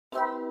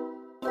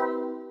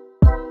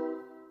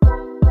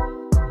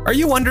Are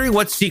you wondering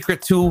what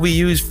secret tool we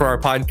use for our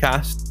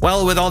podcast?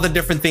 Well, with all the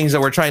different things that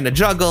we're trying to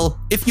juggle,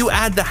 if you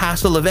add the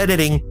hassle of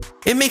editing,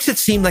 it makes it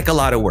seem like a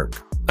lot of work.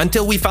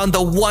 Until we found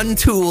the one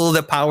tool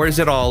that powers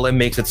it all and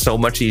makes it so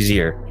much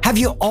easier. Have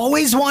you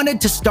always wanted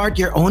to start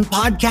your own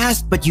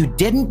podcast, but you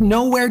didn't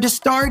know where to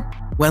start?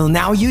 Well,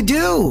 now you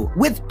do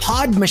with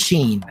Pod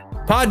Machine.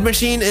 Pod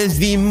Machine is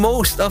the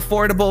most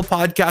affordable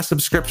podcast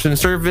subscription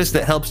service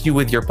that helps you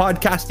with your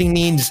podcasting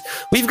needs.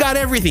 We've got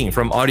everything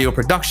from audio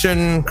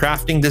production,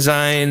 crafting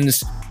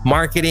designs,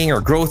 marketing or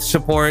growth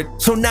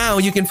support. So now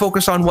you can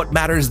focus on what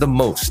matters the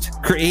most,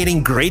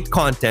 creating great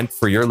content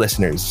for your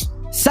listeners.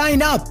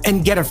 Sign up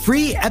and get a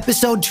free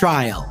episode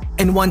trial.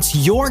 And once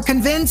you're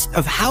convinced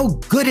of how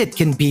good it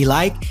can be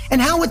like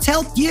and how it's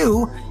helped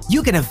you,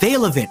 you can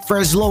avail of it for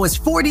as low as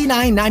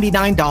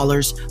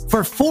 $49.99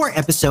 for 4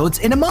 episodes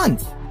in a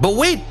month. But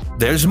wait,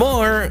 there's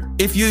more.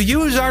 If you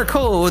use our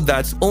code,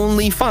 that's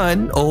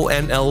ONLYFUN,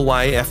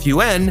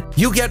 ONLYFUN,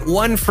 you get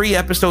 1 free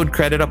episode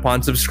credit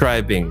upon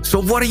subscribing.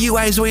 So what are you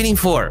guys waiting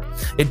for?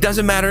 It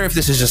doesn't matter if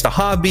this is just a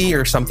hobby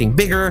or something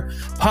bigger,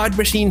 Pod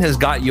Machine has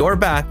got your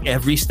back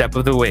every step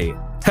of the way.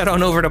 Head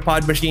on over to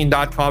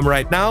podmachine.com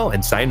right now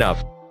and sign up.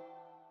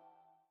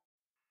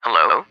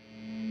 Hello?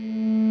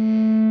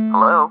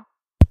 Hello?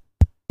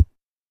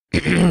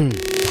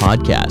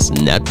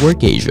 Podcast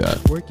Network Asia.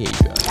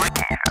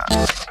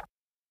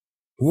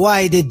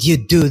 Why did you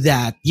do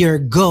that? You're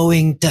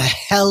going to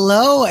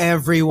hello,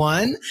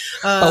 everyone.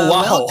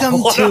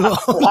 Welcome to...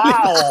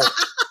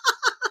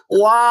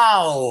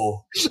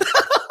 Wow.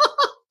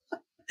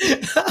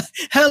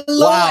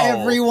 Hello,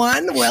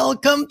 everyone.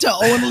 Welcome to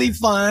Only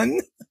Fun.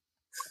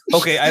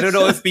 Okay, I don't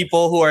know if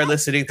people who are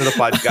listening to the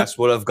podcast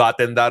will have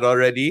gotten that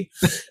already.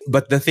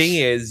 But the thing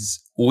is,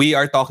 we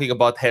are talking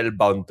about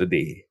Hellbound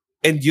today.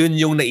 And yun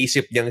yung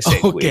naisip niyang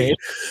segue. Okay.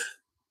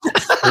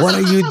 What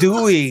are you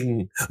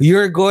doing?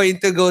 You're going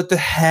to go to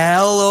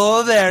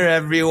hello there,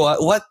 everyone.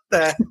 What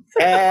the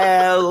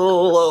hello?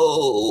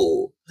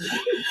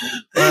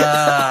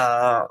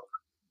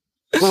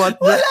 What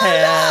the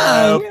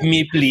hell? Help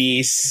me,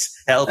 please.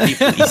 Help me,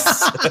 please.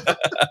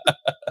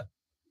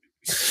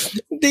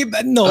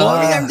 No,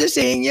 I mean, I'm just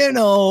saying,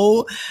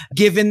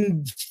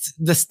 given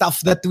the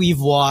stuff that we've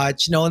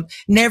watched,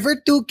 never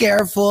too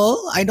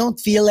careful. I don't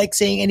feel like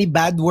saying any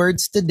bad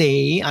words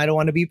today. I don't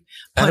want to be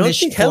punished I don't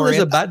think hell for is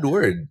it. a bad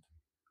word.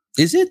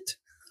 Is it?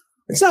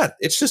 It's not.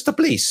 It's just a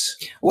place.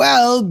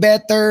 Well,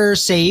 better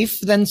safe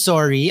than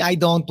sorry. I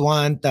don't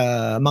want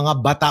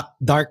mga batak,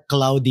 dark,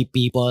 cloudy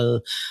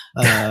people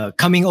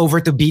coming over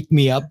to beat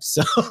me up.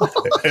 So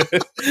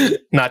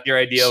Not your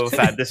idea of a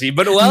fantasy,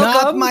 but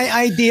welcome. not my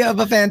idea of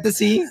a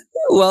fantasy.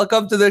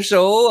 Welcome to the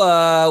show.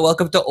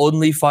 Welcome to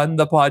Only Fun,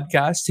 the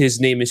podcast.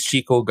 His name is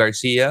Chico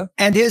Garcia.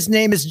 And his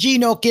name is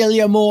Gino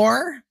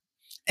Killiamore.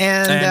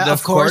 And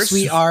of course,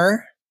 we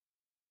are...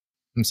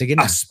 Sige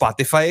na. A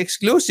Spotify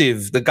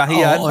exclusive.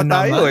 Nagkahiyaan Oo pa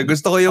tayo naman. eh.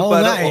 Gusto ko yung Oo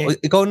parang, nga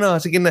eh. ikaw na.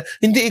 Sige na.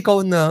 Hindi,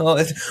 ikaw na.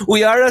 Oh,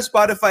 we are a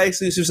Spotify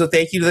exclusive, so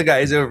thank you to the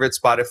guys over at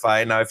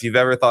Spotify. Now, if you've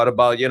ever thought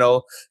about,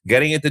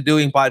 getting into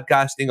doing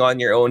podcasting on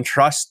your own,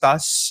 trust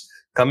us.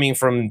 Coming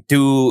from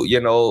 2,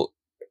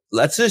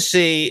 let's just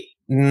say,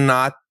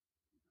 not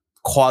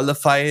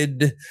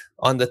qualified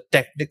on the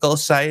technical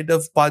side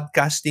of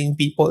podcasting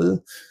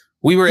people,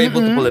 we were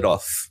able to pull it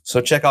off.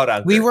 So check out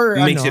Anchor.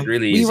 It makes it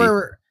really easy.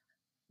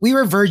 We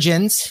were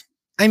virgins.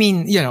 I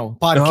mean,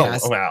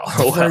 podcast. Oh, wow.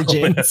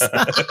 Virgins.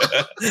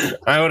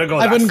 I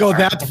wouldn't go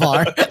that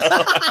far.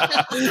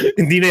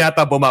 Hindi na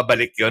yata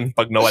bumabalik yun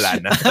pag nawala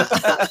na.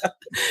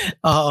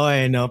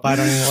 Oo,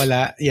 parang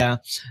wala. Yeah.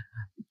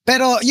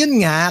 Pero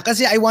yun nga,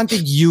 kasi I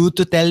wanted you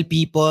to tell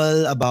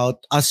people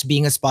about us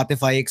being a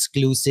Spotify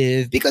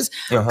exclusive because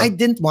I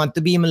didn't want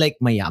to be like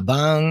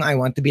mayabang. I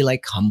want to be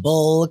like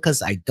humble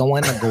because I don't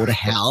want to go to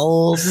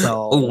hell.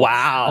 So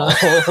wow.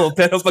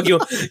 Pero pag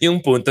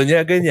yung punto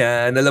niya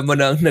ganyan, alam mo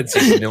nang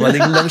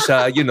nagsisinungaling lang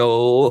siya,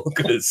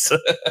 'cause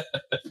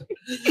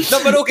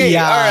No, but okay,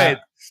 Yeah. all right.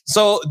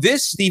 So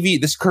this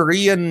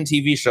Korean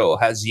TV show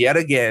has yet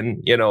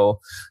again,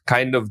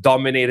 kind of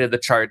dominated the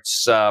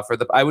charts I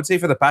would say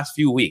for the past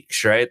few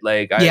weeks, right?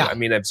 Like, I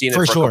mean, I've seen it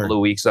for a couple of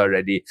weeks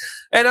already.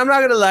 And I'm not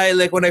going to lie,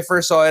 like when I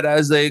first saw it, I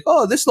was like,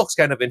 oh, this looks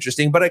kind of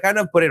interesting, but I kind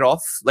of put it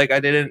off. Like I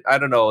don't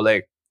know,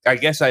 like, I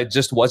guess I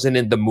just wasn't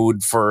in the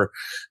mood for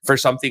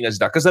something as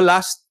dark. Because the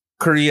last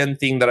Korean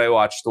thing that I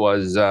watched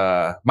was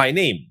My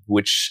Name,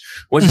 which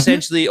was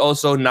essentially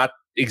also not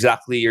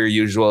exactly your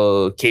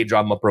usual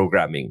K-drama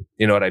programming.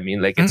 You know what I mean?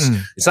 Like it's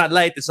not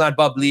light, it's not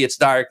bubbly, it's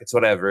dark, it's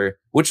whatever,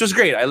 which was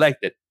great. I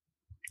liked it.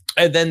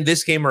 And then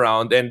this came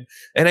around and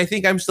I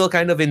think I'm still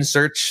kind of in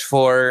search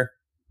for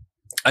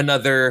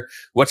another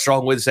What's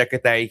Wrong with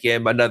Secretary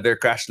Kim, another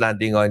Crash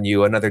Landing on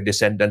You, another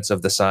Descendants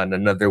of the Sun,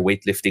 another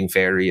Weightlifting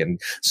Fairy, and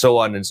so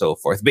on and so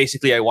forth.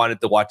 Basically, I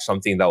wanted to watch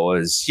something that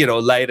was,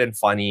 light and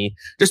funny,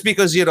 just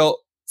because,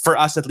 for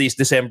us at least,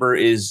 December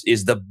is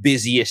the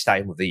busiest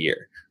time of the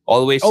year.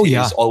 Always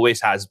is,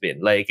 always has been.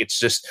 Like, it's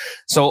just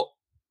so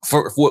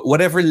for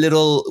whatever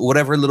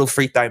little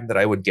free time that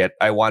I would get,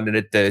 I wanted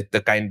it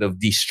to kind of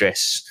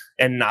de-stress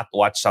and not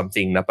watch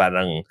something na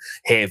parang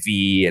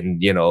heavy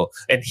and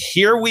and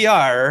here we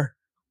are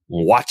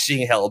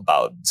watching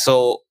Hellbound.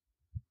 So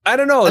I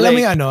don't know. Alam mo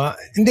yung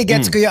hindi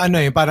gets ko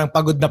yung parang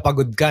pagod na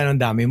pagod ka, ang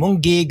dami mong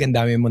gig, ang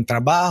dami mong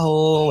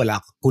trabaho,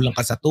 kulang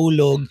ka sa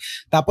tulog,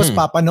 tapos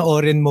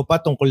papanoorin mo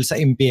pa tungkol sa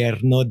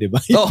impyerno, di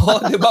ba?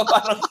 Oo, di ba?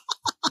 Parang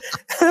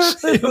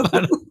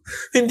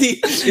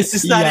hindi, it's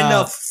just not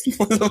enough.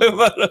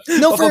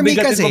 No, for me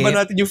kasi, pa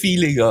ba natin yung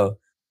feeling,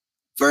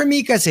 For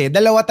me kasi,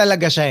 dalawa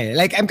talaga siya eh.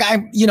 Like,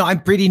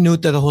 I'm pretty new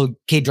to the whole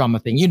K-drama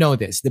thing. You know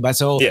this, diba?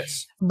 So,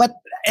 yes. But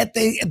at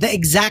the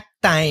exact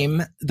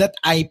time that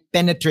I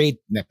penetrated.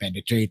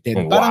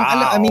 Wow.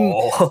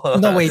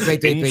 Parang, no, wait.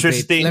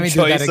 Interesting Let me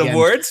do that choice again. of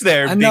words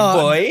there, big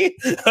boy.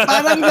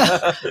 Parang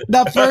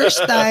the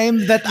first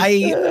time that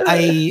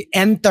I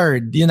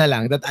entered, yun na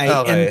lang, that I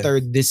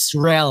entered this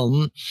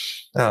realm,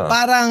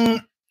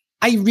 parang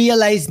I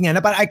realized nga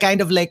na parang I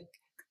kind of like,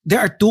 there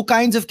are two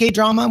kinds of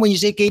K-drama. When you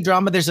say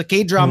K-drama, there's a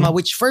K-drama,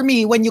 which for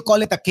me, when you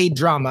call it a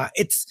K-drama,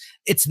 it's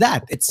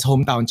that. It's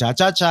Hometown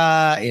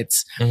Cha-Cha-Cha.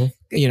 It's,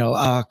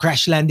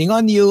 Crash Landing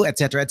on You,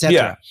 etc., etc.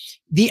 Yeah.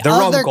 The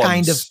other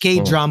kind of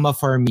K-drama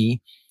for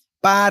me,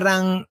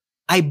 parang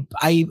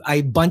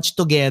I bunch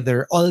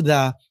together all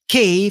the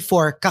K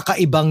for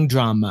kakaibang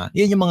drama.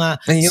 Yun yung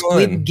mga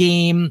Squid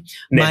Game,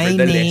 My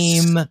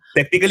Name.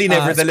 Technically,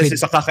 Nevertheless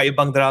is a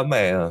kakaibang drama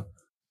eh.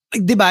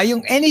 Diba?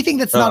 Yung anything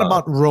that's not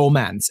about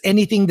romance,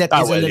 anything that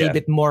is a little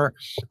bit more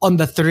on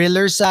the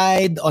thriller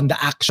side, on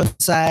the action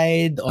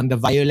side, on the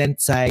violent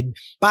side.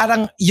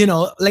 Parang,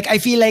 like I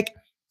feel like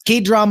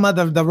K-drama,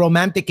 the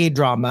romantic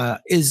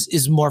K-drama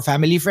is more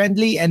family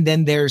friendly, and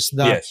then there's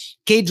the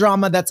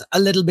K-drama that's a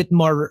little bit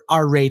more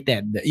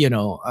R-rated,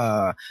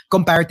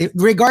 comparative,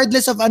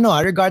 regardless of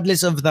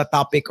the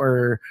topic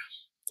or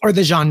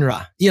the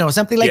genre.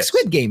 Something like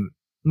Squid Game,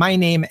 My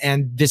Name,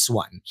 and this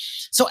one.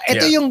 So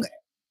ito yung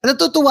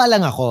natutuwa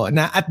lang ako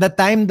na at the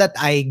time that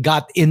I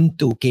got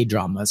into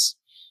K-dramas,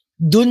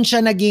 dun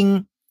siya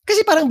naging,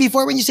 kasi parang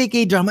before when you say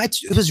K-drama,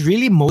 it was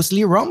really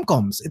mostly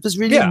rom-coms. It was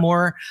really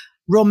more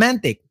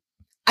romantic.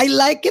 I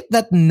like it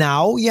that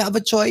now you have a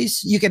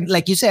choice. You can,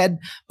 like you said,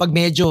 pag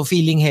medyo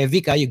feeling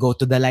heavy ka, you go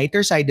to the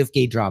lighter side of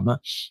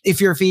K-drama.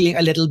 If you're feeling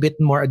a little bit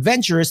more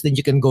adventurous, then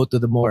you can go to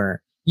the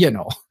more,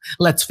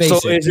 let's face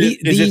it. So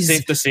is it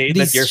safe to say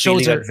that you're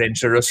feeling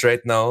adventurous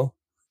right now?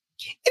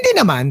 Hindi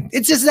naman.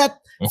 It's just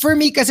that, for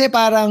me kasi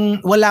parang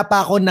wala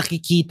pa ako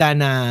nakikita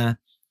na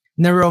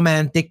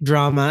romantic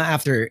drama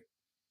after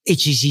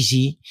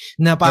HCCC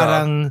na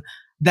parang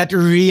that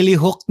really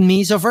hooked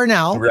me. So for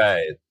now,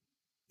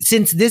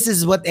 since this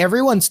is what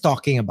everyone's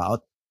talking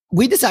about,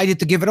 we decided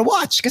to give it a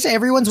watch kasi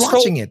everyone's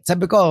watching it.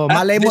 Sabi ko,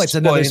 malay mo, it's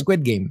another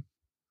Squid Game.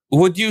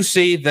 Would you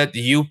say that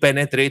you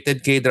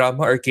penetrated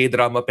K-drama or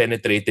K-drama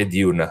penetrated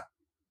you na?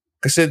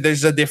 Kasi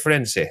there's a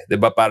difference eh.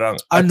 Diba parang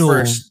at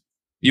first,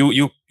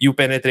 you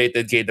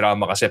penetrated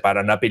K-drama kasi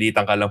parang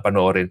napilitan ka lang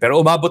panoorin. Pero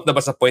umabot na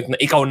ba sa point na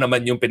ikaw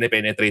naman yung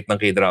pinipenetrate ng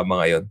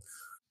K-drama ngayon?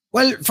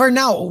 Well, for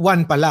now,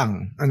 one pa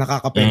lang ang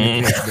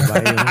nakaka-penetrate, diba?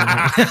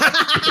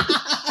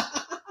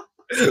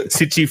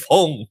 Si Chief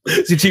Hong.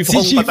 Si Chief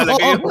Hong pa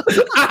talaga yun.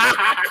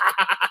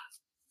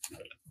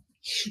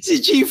 Si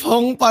Chief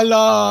Hong pa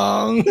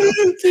lang.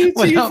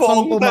 Wala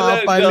pang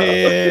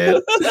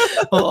pumapalit.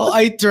 Oo,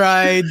 I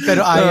tried,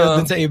 pero ayaw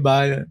dun sa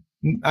iba.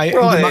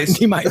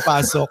 Hindi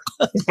maipasok.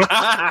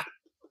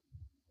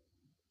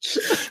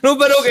 No,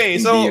 but okay.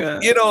 So,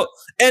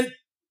 and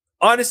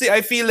honestly,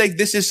 I feel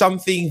like this is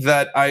something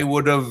that I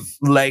would have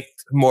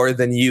liked more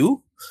than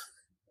you.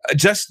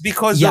 Just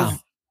because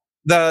of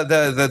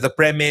the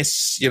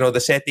premise, the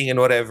setting and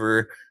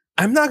whatever.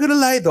 I'm not gonna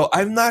lie though.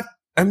 I'm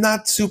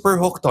not super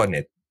hooked on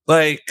it.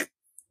 Like,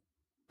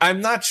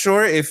 I'm not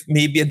sure if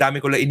maybe ang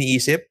dami ko lang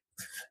iniisip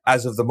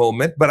as of the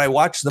moment, but I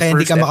watched the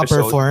first episode. Hindi ka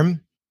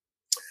maka-perform?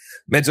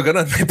 Medyo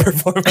ganun, may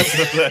performance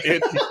anxiety.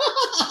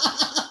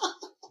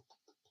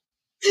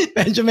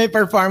 Medyo may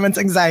performance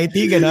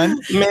anxiety, ganun.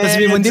 Tapos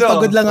hindi,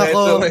 pagod lang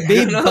ako.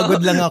 Babe,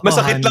 pagod lang ako.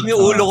 Masakit lang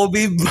yung ulo ko,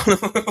 babe.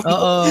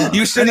 Oo.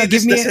 Usually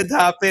this doesn't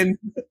happen.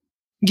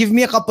 Give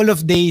me a couple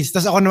of days.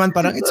 Tapos ako naman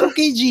parang, it's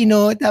okay,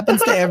 Gino. It happens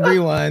to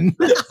everyone.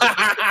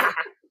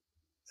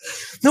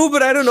 No,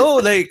 but I don't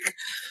know. Like,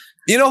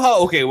 you know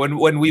how, okay,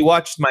 when we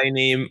watched My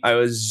Name, I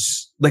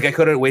was... Like, I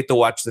couldn't wait to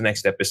watch the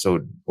next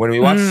episode. When we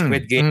watched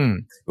Squid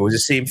Game, it was the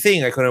same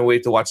thing. I couldn't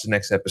wait to watch the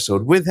next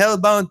episode. With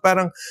Hellbound,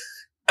 parang,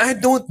 I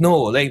don't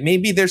know. Like,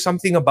 maybe there's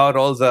something about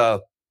all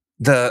the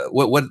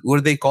what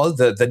do they call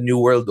the New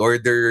World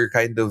Order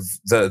kind of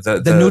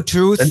the new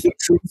truth. The new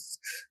truth.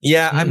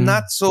 Yeah, I'm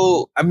not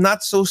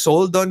so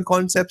sold on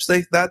concepts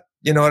like that.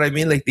 You know what I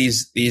mean? Like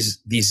these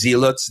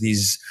zealots,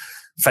 these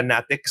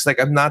fanatics.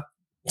 Like I'm not.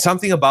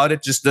 Something about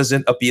it just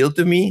doesn't appeal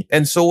to me.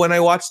 And so when I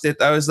watched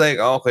it, I was like,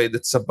 oh, okay,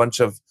 that's a bunch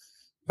of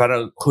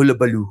parang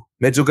hulabaloo.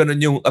 Medyo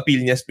ganun yung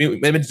appeal niya.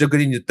 Medyo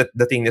ganun yung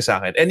dating niya sa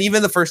akin. And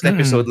even the first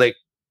episode, like,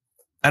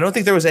 I don't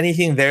think there was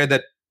anything there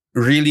that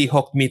really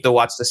hooked me to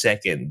watch the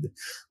second.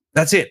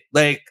 That's it.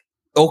 Like,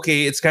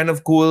 okay, it's kind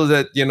of cool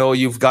that,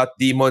 you've got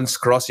demons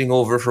crossing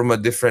over from a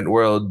different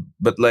world,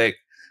 but like,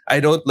 I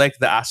don't like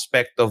the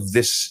aspect of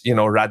this,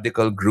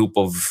 radical group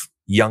of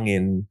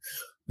youngin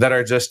that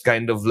are just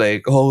kind of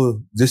like,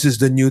 oh, this is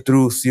the new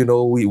truth.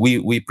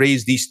 We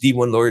praise these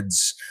demon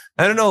lords.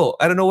 I don't know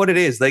what it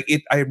is. Like,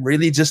 I'm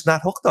really just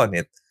not hooked on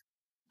it.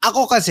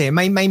 Ako kasi,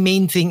 my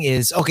main thing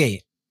is,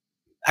 okay,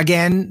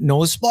 again,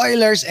 no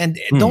spoilers. And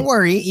don't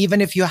worry,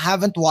 even if you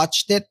haven't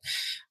watched it,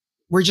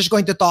 we're just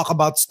going to talk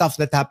about stuff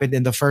that happened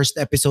in the first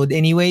episode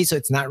anyway. So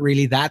it's not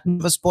really that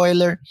of a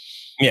spoiler.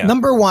 Yeah.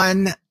 Number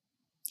one,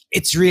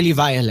 it's really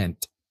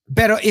violent.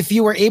 Pero if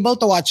you were able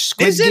to watch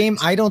Squid Game,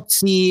 I don't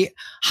see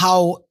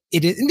how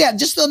it is. Yeah,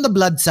 just on the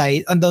blood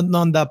side, on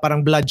the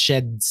parang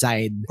bloodshed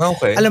side.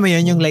 Okay. Alam mo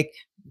yun, yung like,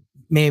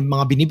 may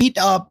mga binibeat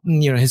up,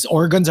 his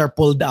organs are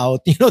pulled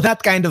out,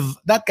 that kind of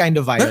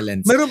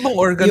violence. Meron bang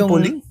organ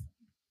pulling?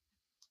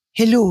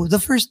 Hello, the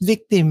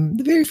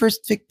very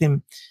first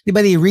victim.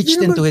 Diba they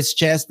reached into his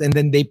chest and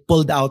then they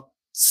pulled out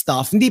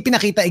stuff. Hindi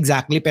pinakita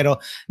exactly, pero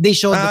they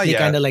showed that they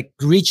kind of like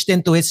reached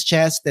into his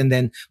chest and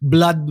then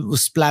blood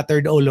was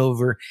splattered all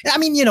over. I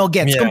mean,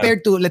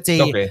 compared to, let's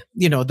say,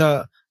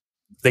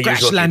 the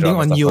crash landing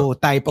on you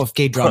type of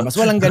K-dramas.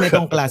 Walang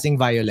ganitong klaseng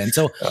violence.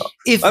 So,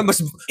 if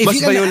mas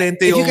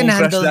violente yung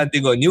crash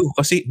landing on you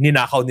kasi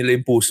ninakaw nila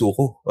yung puso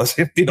ko.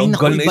 Kasi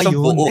tinanggal na isang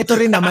buo. Ito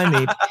rin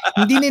naman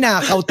hindi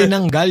ninakaw,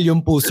 tinanggal yung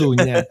puso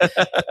niya.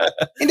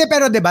 Hindi,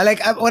 pero diba,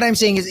 like, what I'm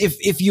saying is,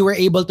 if you were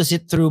able to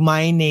sit through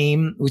My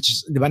Name, which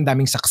is, diba, ang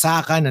daming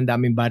saksakan, ang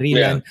daming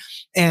barilan,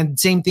 and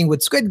same thing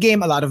with Squid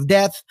Game, a lot of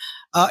death,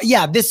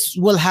 this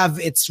will have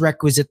its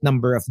requisite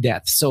number of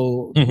deaths.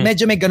 So,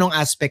 medyo may ganong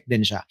aspect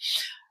din siya.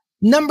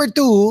 Number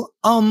two,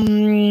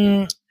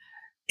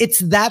 it's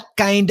that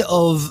kind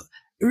of,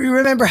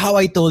 remember how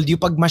I told you,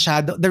 pag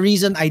masyado, the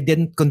reason I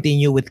didn't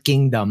continue with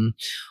Kingdom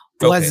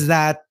was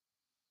that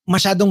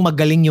masyadong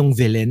magaling yung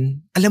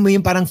villain. Alam mo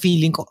yung parang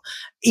feeling ko,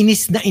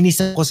 inis na inis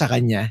ako sa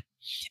kanya.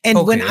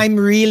 And when I'm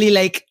really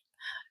like,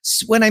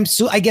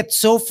 I get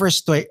so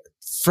frustrated.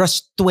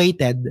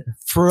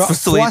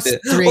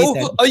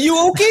 Oh, are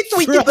you okay,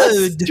 Tweety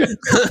Bird?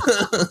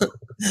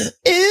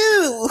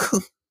 Ew.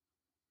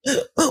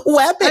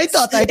 I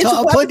thought a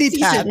body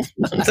tap.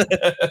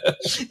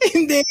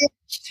 Hindi.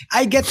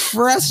 I get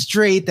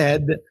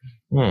frustrated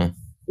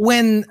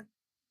when,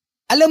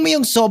 alam mo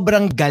yung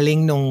sobrang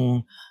galing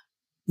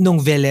nung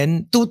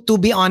villain. To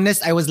be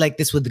honest, I was like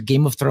this with the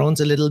Game of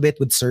Thrones a little bit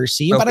with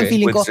Cersei. Yung parang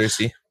feeling ko,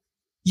 Cersei.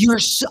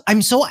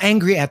 I'm so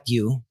angry at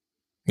you.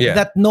 Yeah.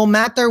 That no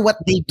matter what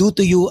they do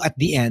to you at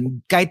the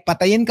end, kahit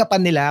patayin ka pa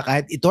nila,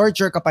 kahit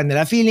i-torture ka pa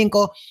nila, feeling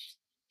ko,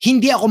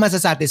 hindi ako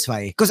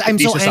masasatisfy because I'm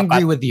so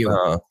angry with you.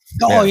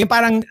 Yung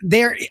parang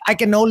I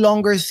can no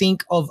longer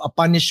think of a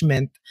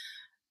punishment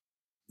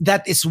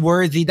that is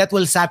worthy, that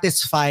will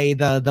satisfy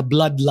the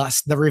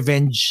bloodlust, the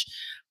revenge,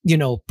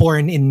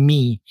 porn in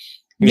me.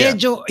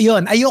 Medyo,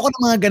 yun, ayoko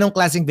ng mga ganong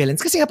klaseng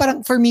villains. Kasi nga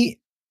parang for me,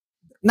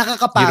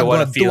 nakakapagod you don't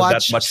want to feel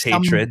watch that much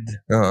hatred.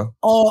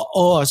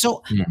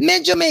 So,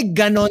 medyo may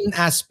ganon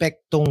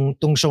aspect tong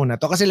show na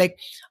to. Kasi like,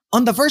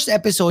 on the first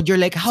episode,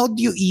 you're like, how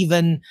do you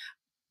even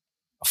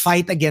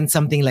fight against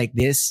something like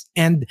this?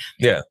 And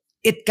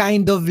it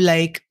kind of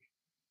like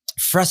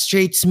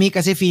frustrates me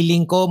kasi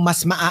feeling ko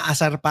mas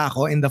maaasar pa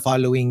ako in the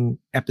following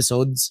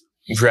episodes.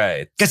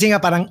 Right. Kasi nga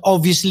parang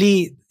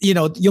obviously,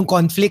 yung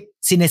conflict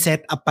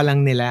sineset up pa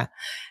lang nila.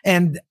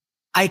 And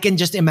I can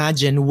just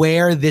imagine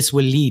where this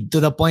will lead to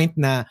the point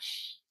na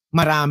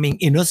maraming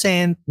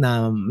innocent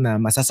na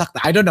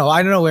masasakta. I don't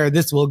know where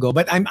this will go,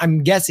 but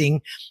I'm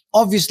guessing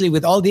obviously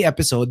with all the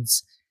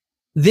episodes,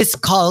 this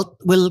cult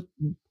will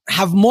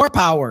have more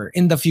power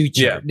in the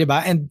future,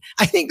 diba? And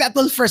I think that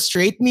will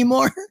frustrate me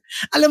more.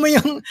 Alam mo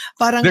yung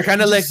parang they're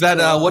kind of like that.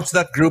 What's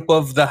that group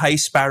of the High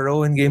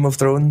Sparrow in Game of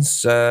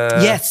Thrones?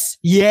 Yes,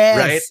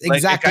 right? Exactly.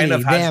 Like it kind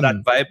of has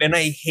that vibe, and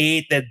I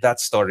hated that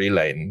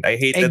storyline. I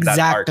hated that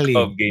arc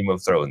of Game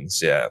of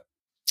Thrones. Yeah.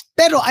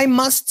 Pero I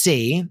must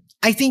say,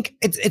 I think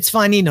it's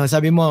funny, no?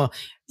 Sabi mo,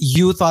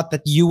 you thought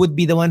that you would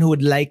be the one who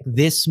would like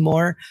this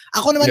more.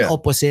 Ako naman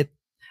opposite.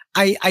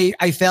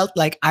 I felt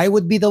like I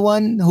would be the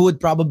one who would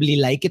probably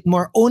like it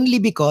more only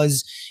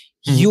because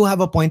you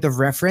have a point of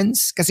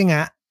reference. Kasi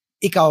nga,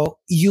 ikaw,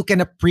 you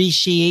can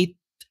appreciate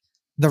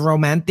the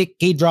romantic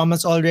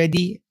K-dramas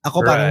already.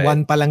 Ako parang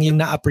one pa lang yung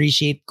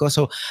na-appreciate ko.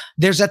 So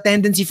there's a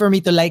tendency for me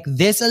to like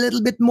this a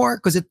little bit more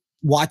because it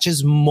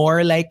watches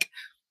more like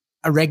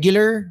a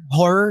regular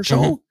horror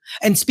show.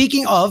 And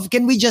speaking of,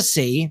 can we just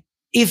say,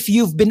 if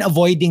you've been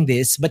avoiding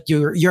this but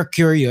you're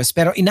curious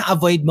pero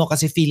ina-avoid mo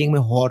kasi feeling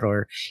mo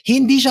horror,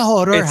 hindi siya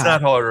horror. It's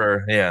not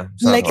horror. Yeah.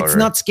 It's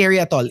not scary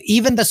at all.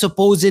 Even the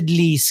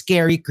supposedly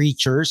scary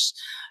creatures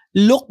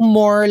look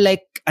more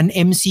like an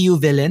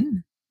MCU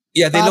villain.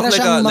 Yeah, they para look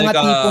like mga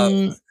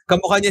tipong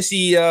kamukha niya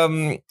si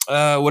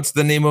what's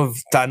the name of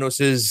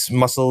Thanos's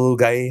muscle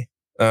guy?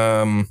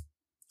 The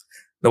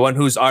one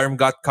whose arm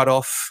got cut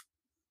off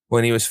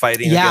when he was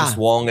fighting against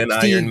Wong and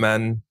Iron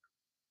Man.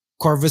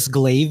 Corvus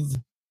Glaive.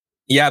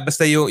 Yeah,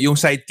 basta yung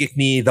sidekick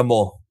ni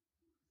Damo.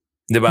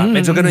 Diba?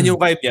 Medyo ganun yung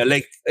vibe niya.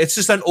 Like, it's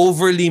just an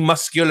overly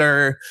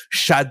muscular,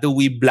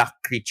 shadowy black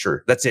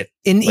creature. That's it.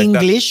 In like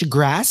English,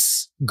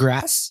 grass?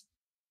 Grass?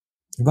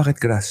 Bakit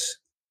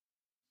grass?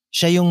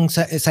 Siya yung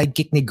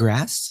sidekick ni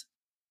Grass?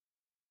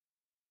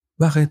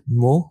 Bakit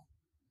mo?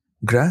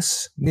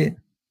 Grass?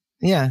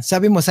 Yeah,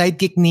 sabi mo,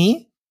 sidekick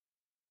ni?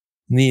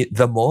 Ni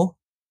the mo?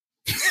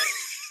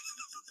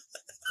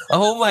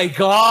 Oh my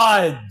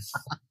God!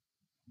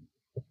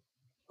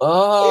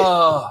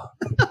 Oh!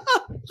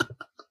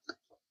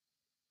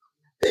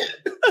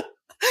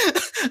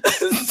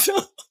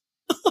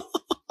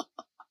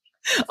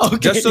 Okay.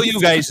 Just so you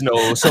guys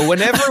know, so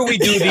whenever we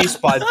do these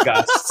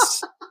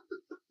podcasts,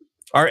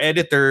 our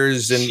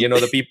editors and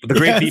the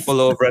great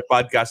people over at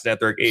Podcast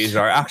Network Asia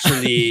are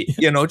actually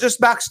just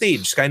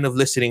backstage, kind of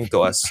listening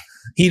to us.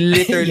 He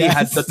literally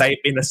had to type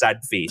in a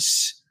sad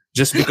face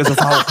just because of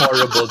how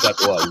horrible that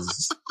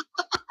was.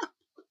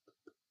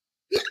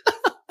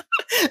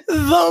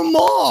 The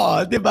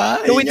mo, di ba?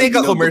 Can we take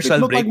a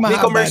commercial break? May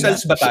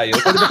commercials ba tayo?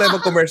 Pwede ba tayo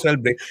mag-commercial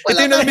break? Ito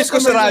yung na-miss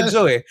ko sa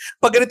radyo eh.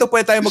 Pag ganito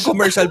pwede tayo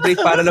mag-commercial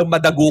break para lang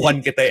madagukan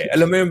kita eh.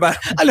 Alam mo yung ba?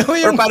 Alam mo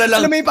yung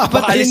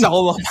papatayin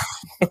ako.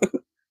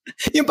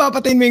 Yung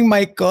papatayin mo yung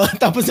mic ko,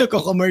 tapos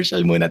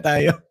magko-commercial muna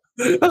tayo.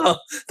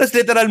 Tapos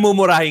literal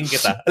mumurahin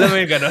kita. Alam mo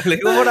yung gano'n?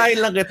 Like, mumurahin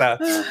lang kita.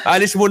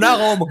 Alis muna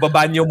ako,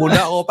 magbabanyo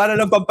muna ako para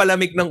lang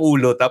pampalamig ng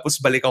ulo, tapos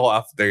balik ako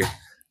after.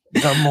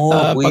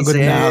 Pagod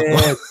na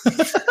ako.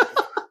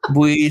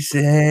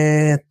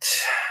 Buisit.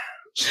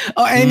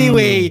 Oh,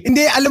 anyway.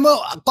 Hindi, alam mo,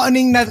 kung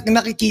anong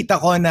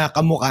nakikita ko na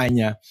kamukha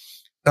niya.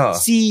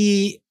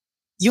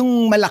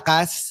 Yung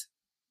malakas,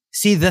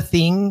 si The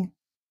Thing.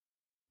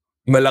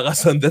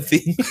 Malakas on The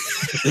Thing?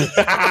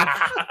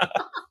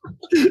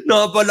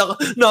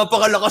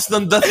 Napakalakas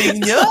ng The Thing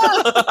niya.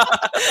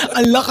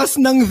 Ang lakas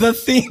ng The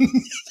Thing.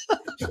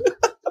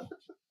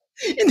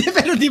 Hindi,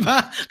 pero di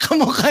ba,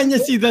 kamukha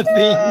niya si The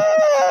Thing.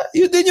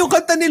 Yun din yung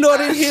kanta ni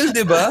Lauryn Hill,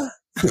 di ba?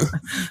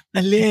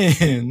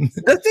 Alin?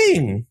 The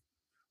Thing.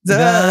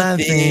 The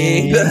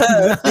thing.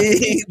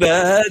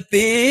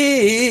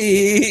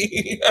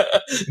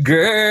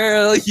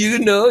 Girl,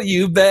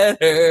 you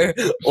better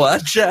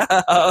watch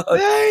out.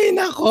 Ay,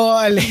 nako,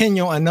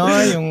 alin yung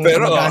yung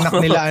anak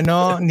nila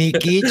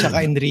Nikki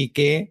tsaka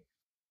Enrique.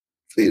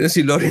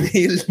 Si Lauryn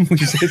Hill.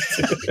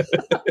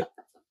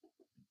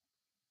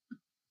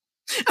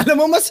 Alam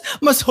mo,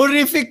 mas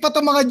horrific pa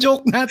itong mga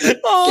joke natin.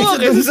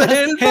 Kasi sa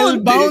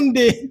Hellbound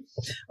eh.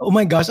 Oh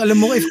my gosh, alam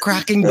mo, if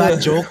cracking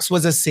bad jokes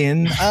was a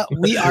sin,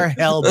 we are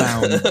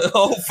hellbound.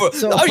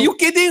 Are you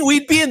kidding?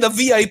 We'd be in the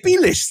VIP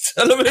list.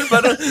 Alam mo yun,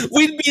 parang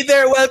we'd be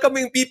there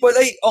welcoming people.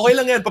 Ay, okay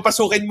lang yan,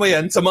 papasukin mo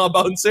yan sa mga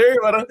bouncer.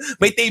 Parang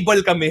may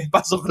table kami,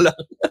 pasok lang.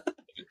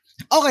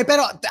 Okay,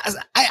 pero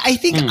I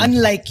think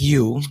unlike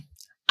you,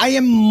 I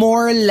am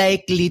more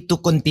likely to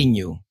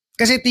continue.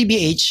 Kasi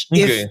TBH,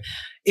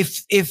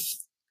 if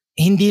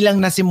hindi lang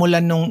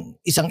nasimulan nung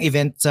isang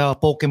event sa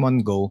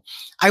Pokemon Go,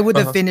 I would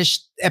have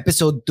finished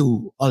episode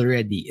 2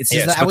 already. It's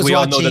just that I was we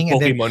watching all know that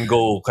Pokemon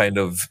Go kind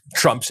of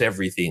trumps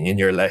everything in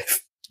your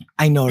life.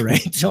 I know,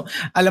 right? So,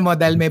 alam mo,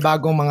 dahil may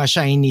bagong mga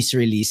shinies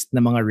released na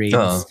mga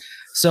raids.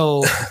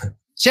 So,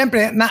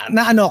 syempre,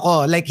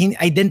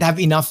 I didn't have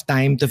enough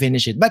time to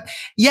finish it. But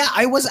yeah,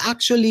 I was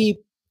actually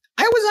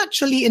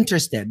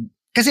interested.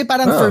 Kasi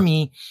parang for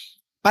me,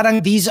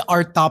 parang these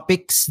are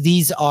topics,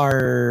 these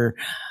are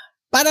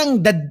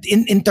parang the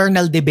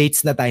internal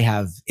debates that I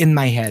have in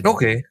my head.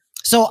 Okay.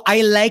 So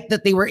I like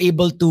that they were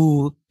able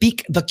to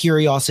pique the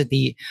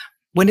curiosity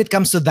when it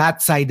comes to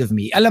that side of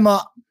me. Alam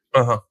mo,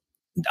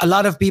 a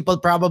lot of people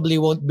probably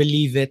won't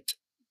believe it,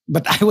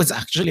 but I was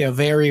actually a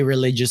very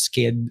religious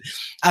kid.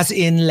 As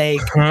in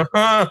like,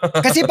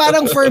 kasi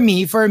parang for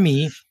me,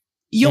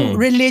 yung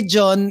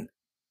religion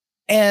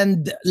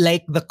and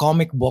like the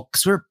comic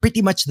books were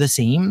pretty much the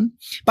same.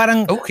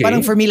 Parang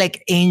for me,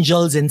 like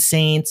angels and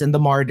saints and the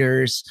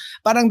martyrs,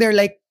 parang they're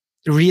like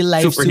real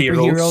life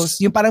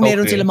superheroes. Yung parang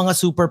meron sila mga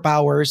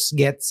superpowers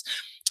gets.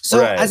 So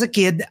as a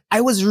kid,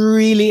 I was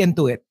really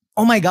into it.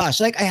 Oh my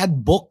gosh, like I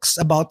had books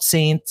about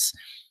saints.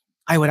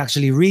 I would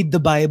actually read the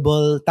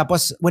Bible.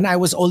 Tapos when I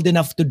was old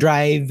enough to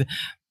drive,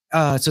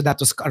 so that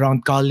was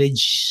around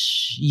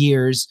college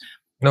years.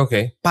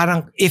 Okay.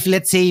 Parang if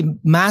let's say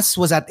mass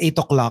was at 8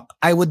 o'clock,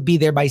 I would be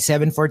there by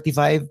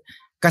 7:45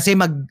 kasi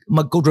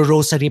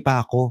mag-rosary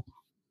pa ako.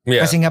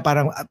 Yeah. Kasi nga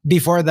parang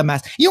before the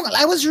mass.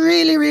 I was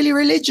really, really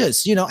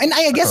religious, and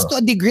I guess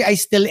to a degree I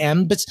still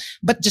am,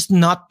 but just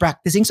not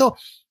practicing. So,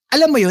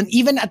 alam mo yun,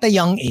 even at a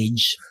young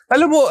age.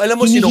 Alam mo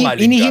sinungaling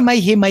ka.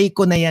 Inihimay-himay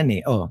ko na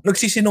yan eh. Oh.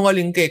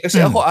 Nagsisinungaling ka eh.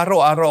 Kasi ako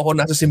araw-araw ako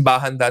nasa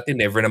simbahan dati,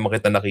 never naman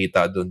kita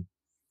nakita dun.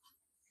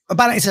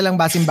 Parang isa lang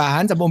ba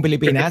simbahan sa buong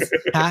Pilipinas?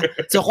 Ha?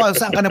 So kung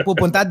saan ka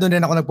nagpupunta, doon din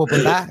ako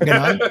nagpupunta.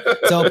 Ganon?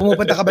 So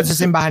pumupunta ka ba sa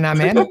simbahan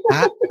namin?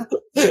 Ha?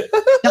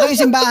 Saka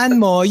yung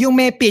simbahan mo, yung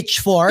may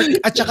pitchfork,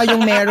 at saka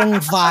yung merong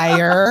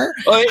fire,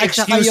 at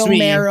saka yung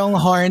merong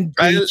horned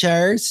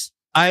preachers.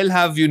 I'll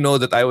have you know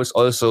that I was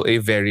also a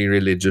very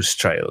religious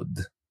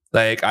child.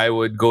 Like I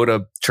would go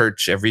to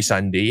church every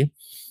Sunday.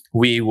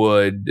 We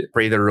would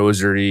pray the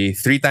rosary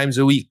 3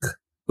 times a week.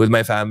 with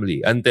my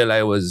family until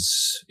I was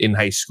in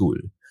high school.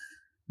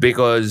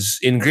 Because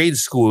in grade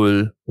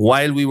school,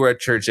 while we were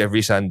at church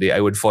every Sunday,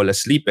 I would fall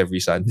asleep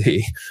every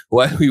Sunday.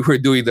 While we were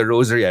doing the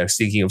rosary, I was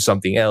thinking of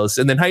something else.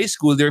 And then high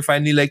school, they were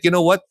finally like, you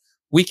know what?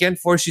 We can't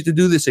force you to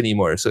do this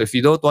anymore. So if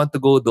you don't want to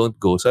go, don't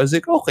go. So I was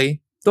like, okay,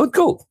 don't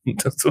go.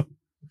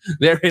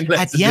 Therein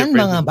lies at yan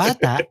mga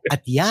bata,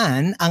 at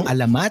yan ang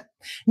alamat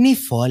ni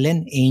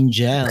Fallen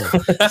Angel.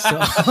 So,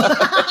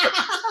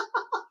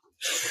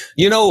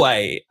 you know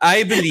why?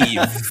 I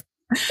believe,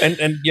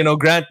 and you know,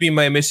 grant me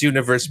my Miss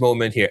Universe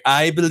moment here.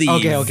 I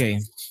believe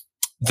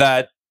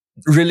that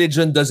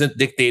religion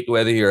doesn't dictate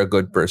whether you're a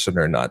good person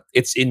or not.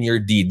 It's in your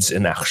deeds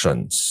and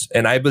actions.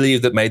 And I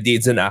believe that my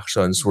deeds and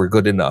actions were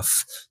good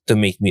enough to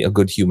make me a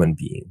good human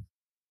being.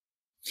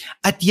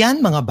 At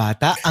yan mga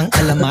bata, ang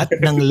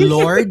alamat ng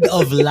Lord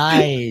of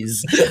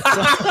Lies.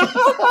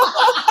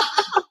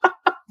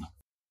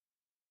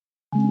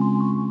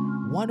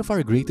 One of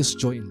our greatest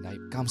joy in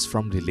life comes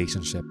from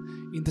relationship.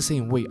 In the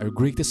same way, our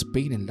greatest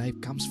pain in life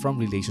comes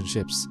from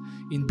relationships.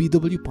 In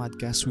BW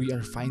Podcast, we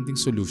are finding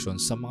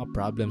solutions sa mga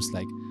problems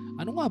like,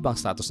 ano nga ba ang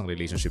status ng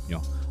relationship nyo?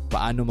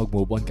 Paano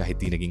mag-move on kahit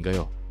di naging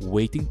kayo?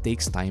 Waiting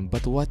takes time,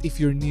 but what if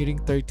you're nearing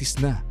 30s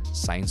na?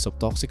 Signs of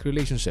toxic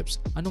relationships.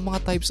 Anong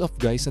mga types of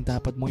guys na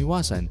dapat mong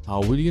iwasan?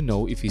 How will you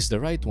know if he's the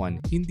right one?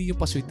 Hindi yung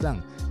pasweet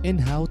lang.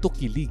 And how to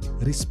kilig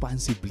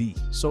responsibly.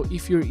 So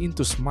if you're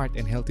into smart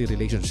and healthy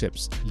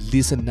relationships,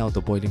 listen now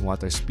to Boiling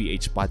Waters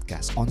PH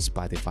Podcast on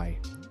Spotify.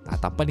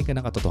 Tatampanin ka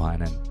ng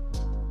katotohanan.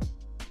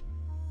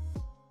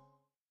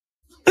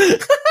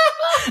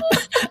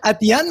 At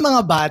yan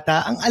mga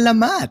bata ang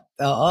alamat.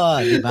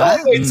 Oo, di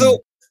ba?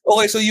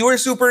 Okay, so you were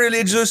super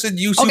religious and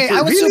you super... Okay,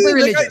 I was super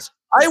religious.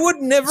 I would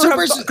never have...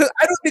 Because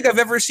I don't think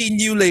I've ever seen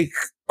you like...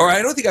 Or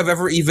I don't think I've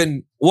ever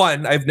even...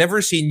 One, I've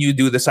never seen you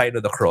do the sign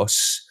of the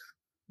cross.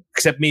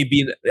 Except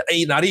maybe...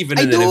 Not even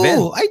in an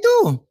event. I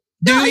do.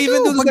 Do you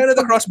even do the sign of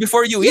the cross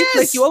before you eat?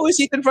 Like you always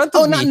eat in front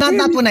of me.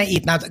 Not when I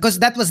eat. Because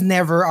that was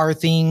never our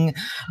thing.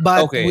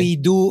 But we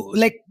do...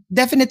 Like,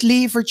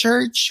 definitely for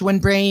church, when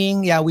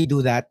praying, yeah, we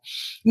do that.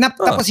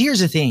 Tapos here's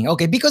the thing,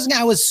 okay, because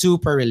I was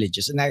super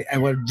religious and I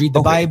would read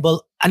the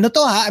Bible. Ano to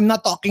ha? I'm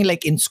not talking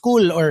like in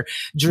school or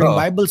during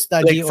Bible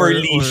study like for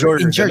leisure, or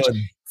in church.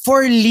 Ganun.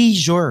 For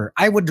leisure,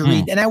 I would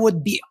read and I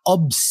would be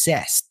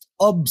obsessed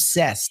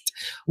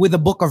with the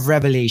book of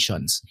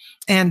Revelations.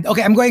 And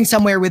okay, I'm going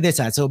somewhere with this,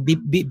 so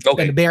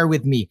bear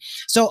with me.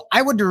 So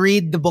I would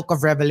read the book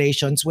of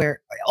Revelations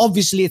where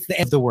obviously it's the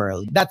end of the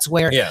world. That's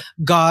where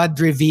God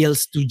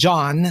reveals to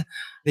John,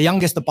 the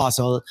youngest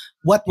apostle,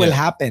 what will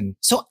happen.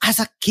 So as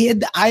a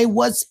kid, I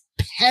was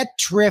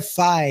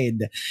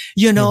petrified.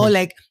 You know,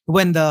 like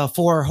when the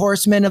 4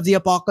 horsemen of the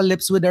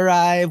apocalypse would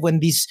arrive, when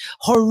these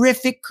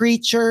horrific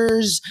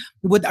creatures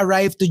would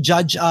arrive to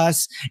judge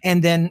us,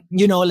 and then,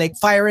 you know, like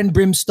fire and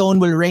brimstone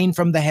will rain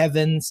from the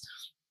heavens.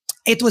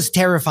 It was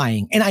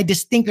terrifying. And I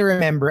distinctly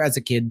remember as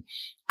a kid,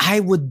 I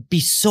would be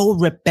so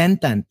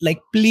repentant.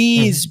 Like,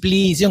 please.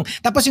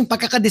 Tapos yung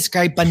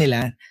pagkaka-describe pa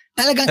nila,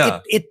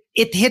 talagang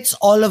it hits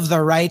all of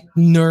the right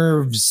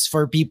nerves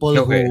for people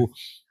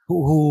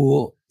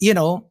who, you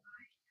know,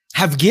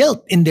 have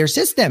guilt in their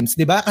systems,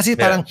 diba? Kasi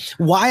parang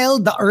while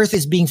the earth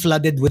is being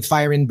flooded with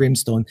fire and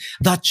brimstone,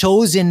 the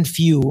chosen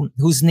few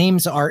whose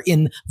names are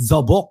in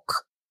the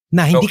book,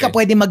 na hindi ka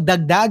pwede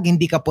magdagdag,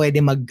 hindi ka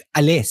pwede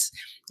mag-alis.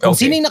 Kung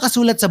sino yung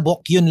nakasulat sa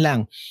book, yun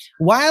lang.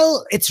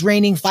 While it's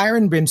raining fire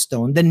and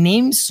brimstone, the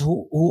names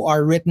who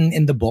are written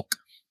in the book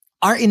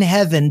are in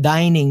heaven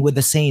dining with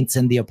the saints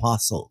and the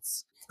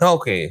apostles.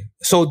 Okay.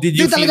 So did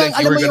you feel like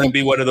you were going to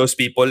be one of those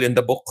people in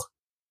the book?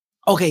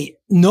 Okay,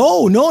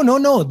 no.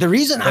 The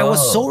reason I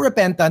was so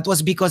repentant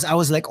was because I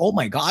was like, oh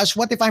my gosh,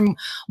 what if I'm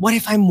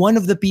one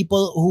of the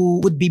people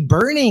who would be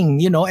burning,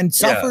 you know, and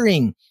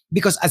suffering?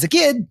 Because as a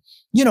kid,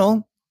 you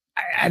know,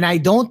 and I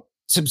don't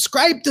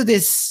subscribe to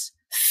this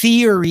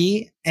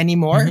theory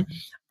anymore.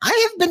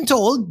 I have been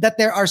told that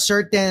there are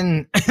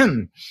certain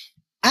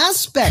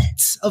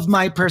aspects of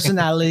my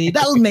personality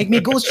that will make me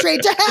go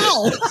straight to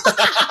hell.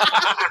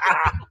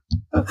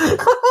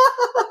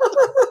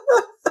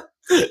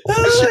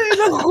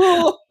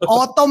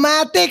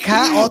 Automatic,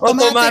 ha?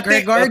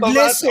 Automatic,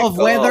 regardless of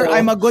whether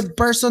I'm a good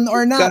person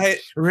or not. Kahit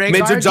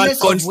medyo John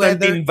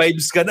Constantine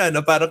vibes ka na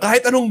parang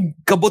kahit anong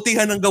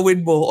kabutihan ang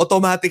gawin mo,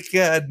 automatic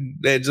yan.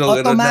 Medyo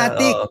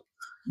automatic.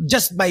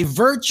 Just by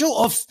virtue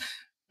of,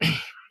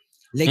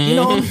 like, you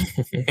know,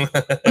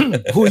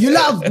 who you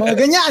love, mga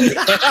ganyan.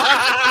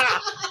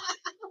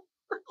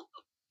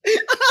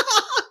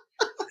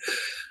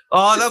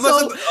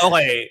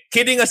 Okay.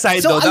 Kidding aside,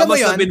 though, that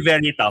must have been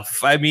very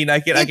tough. I mean, I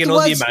can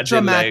only imagine.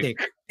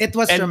 Traumatic. It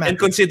was traumatic. And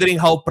considering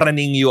how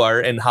praning you are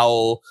and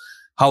how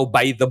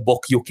by the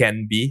book you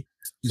can be.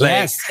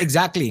 Yes,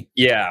 exactly.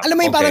 Yeah. Alam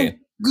mo yung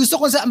parang gusto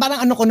ko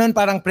parang ano ko nun,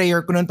 parang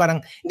prayer ko nun, parang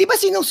hindi ba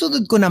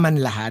sinusunod ko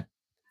naman lahat?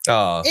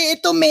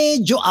 Ito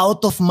medyo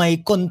out of my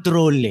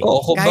control eh.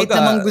 Kahit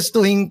namang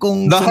gustuhin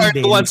kong the heart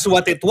wants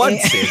what it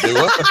wants eh. Di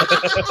ba?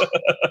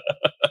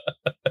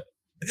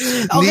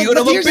 Okay,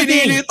 but here's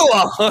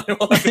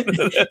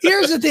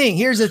the thing.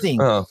 Here's the thing.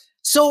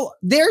 So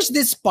there's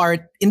this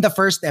part in the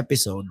first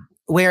episode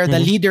where the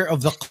leader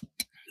of the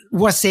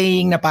was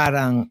saying na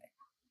parang,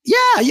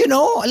 yeah, you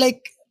know,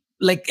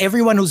 like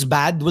everyone who's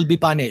bad will be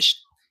punished.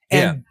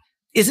 And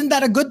isn't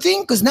that a good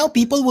thing? Because now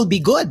people will be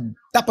good.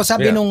 Tapos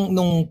sabi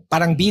nung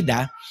parang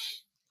bida,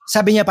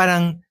 sabi niya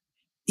parang,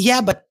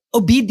 yeah, but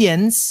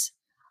obedience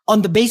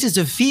on the basis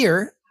of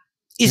fear,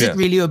 is it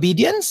really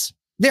obedience?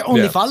 They're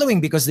only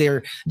following because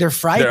they're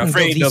frightened of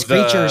these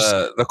creatures.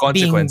 The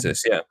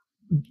consequences,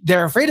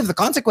 they're afraid of the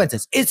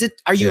consequences.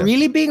 Are you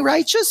really being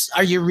righteous?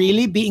 Are you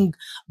really being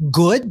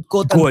good,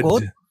 quote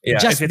unquote? Yeah,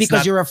 just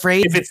because you're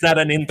afraid. If it's not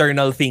an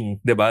internal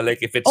thing, diba? Like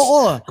if it's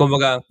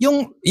kumbaga,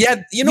 you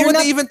know what,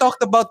 they even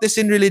talked about this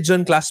in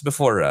religion class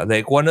before.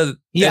 Like one of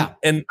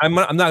and I'm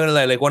not gonna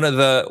lie, like one of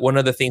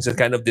the things that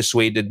kind of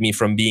dissuaded me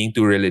from being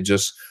too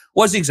religious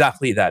was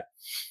exactly that.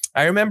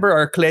 I remember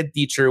our CLED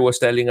teacher was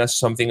telling us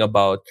something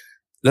about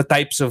the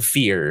types of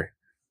fear.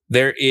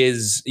 There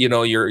is, you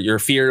know, your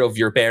fear of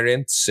your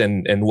parents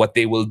and what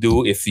they will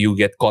do if you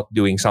get caught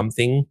doing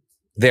something.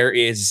 There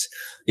is,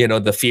 you know,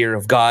 the fear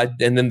of God.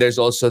 And then there's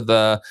also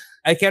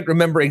I can't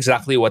remember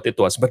exactly what it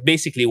was, but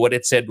basically what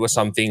it said was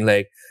something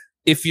like,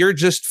 if you're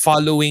just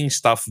following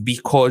stuff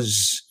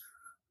because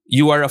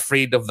you are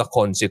afraid of the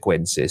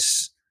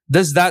consequences,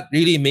 does that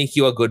really make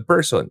you a good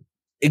person?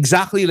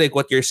 Exactly like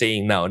what you're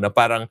saying now, na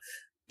parang,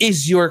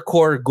 is your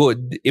core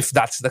good if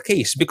that's the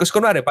case? Because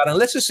kunwari, parang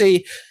let's just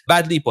say,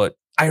 badly put,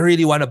 I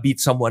really want to beat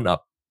someone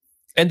up.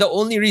 And the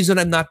only reason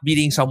I'm not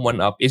beating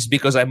someone up is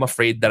because I'm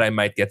afraid that I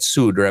might get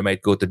sued or I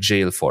might go to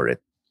jail for it.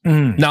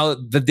 Now,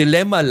 the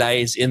dilemma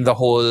lies in the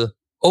whole,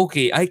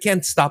 okay, I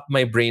can't stop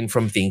my brain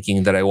from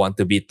thinking that I want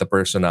to beat the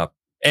person up.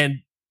 And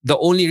the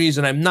only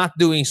reason I'm not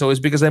doing so is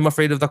because I'm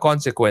afraid of the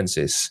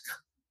consequences.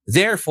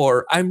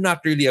 Therefore, I'm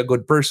not really a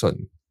good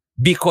person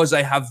because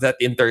I have that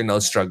internal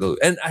struggle.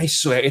 And I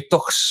swear, it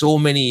took so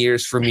many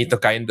years for me to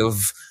kind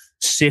of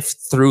sift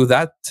through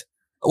that.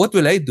 What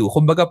will I do?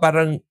 Kumbaga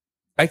parang,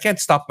 I can't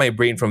stop my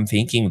brain from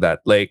thinking that.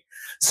 Like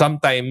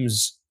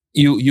sometimes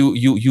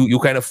you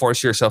kind of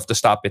force yourself to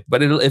stop it,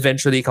 but it'll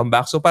eventually come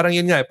back. So parang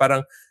yun nga,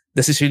 parang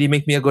does this really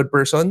make me a good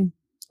person?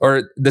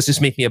 Or does this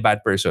make me a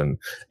bad person?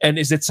 And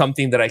is it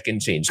something that I can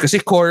change? Kasi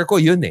core ko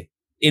yun eh.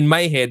 In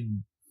my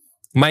head,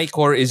 my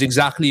core is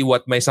exactly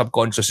what my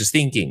subconscious is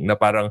thinking. Na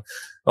parang,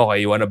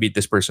 okay, you want to beat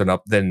this person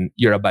up, then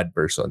you're a bad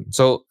person.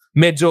 So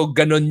medyo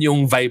ganun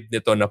yung vibe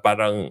nito na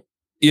parang,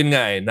 yun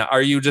nga eh, na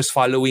are you just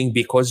following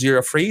because you're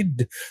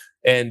afraid?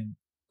 And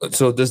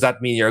so does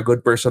that mean you're a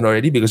good person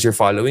already because you're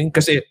following?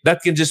 Because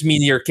that can just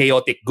mean you're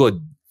chaotic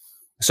good.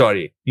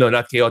 Sorry. No,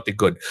 not chaotic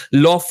good.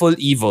 Lawful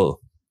evil.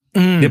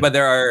 Diba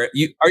are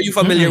you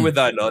familiar with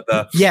that? No?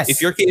 Yes.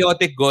 If you're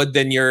chaotic good,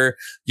 then your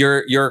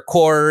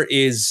core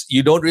is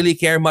you don't really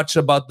care much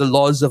about the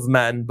laws of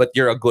man, but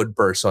you're a good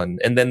person.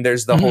 And then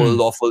there's the whole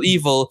lawful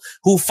evil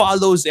who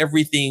follows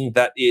everything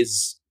that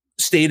is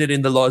stated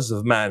in the laws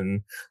of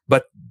man,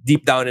 but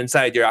deep down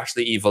inside you're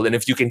actually evil, and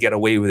if you can get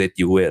away with it,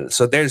 you will.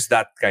 So there's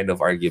that kind of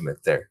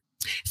argument there.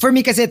 For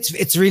me, kasi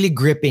it's really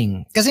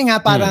gripping. Kasi nga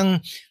parang,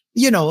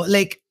 you know,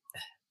 like,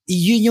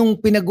 yun yung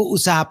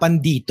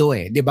pinag-uusapan dito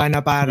eh. Diba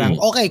na parang,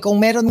 okay, kung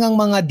meron ngang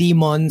mga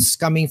demons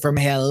coming from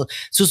hell,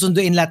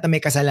 susunduin lahat na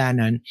may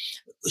kasalanan,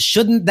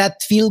 shouldn't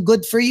that feel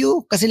good for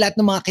you? Kasi lahat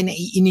ng mga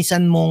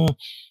kinaiinisan mong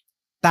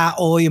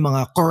tao, yung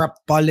mga corrupt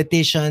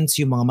politicians,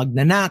 yung mga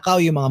magnanakaw,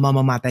 yung mga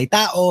mamamatay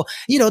tao,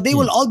 you know, they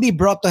will all be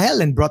brought to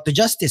hell and brought to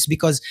justice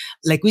because,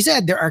 like we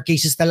said, there are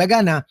cases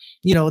talaga na,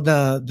 you know,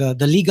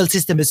 the legal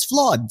system is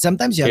flawed.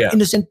 Sometimes you have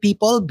innocent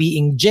people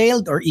being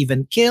jailed or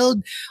even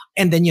killed,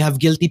 and then you have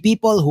guilty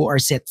people who are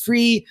set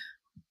free.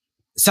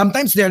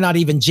 Sometimes they're not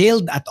even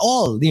jailed at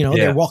all. You know,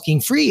 they're walking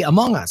free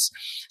among us.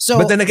 So,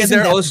 but then again,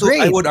 there are also,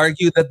 I would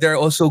argue that there are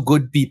also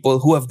good people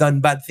who have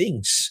done bad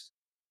things.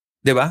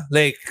 Diba?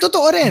 Like,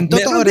 totoo rin.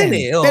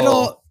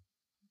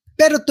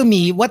 Pero to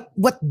me, what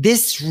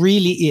this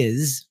really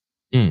is,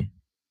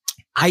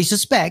 I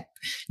suspect,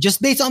 just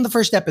based on the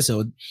first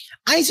episode,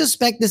 I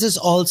suspect this is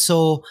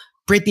also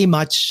pretty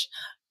much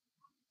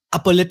a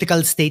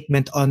political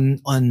statement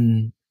on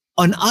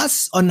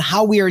us, on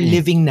how we are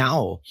living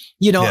now.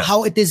 You know,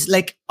 how it is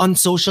like on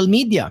social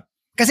media.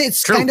 Kasi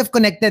it's kind of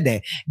connected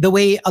eh. The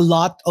way a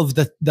lot of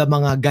the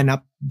mga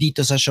ganap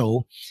dito sa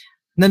show,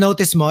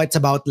 na-notice mo, it's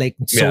about like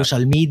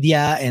social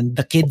media and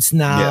the kids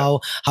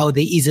now, how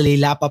they easily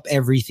lap up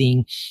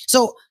everything.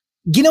 So,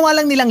 ginawa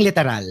lang nilang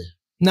literal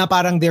na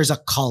parang there's a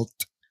cult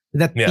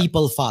that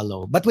people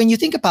follow. But when you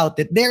think about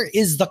it, there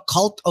is the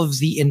cult of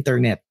the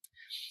internet.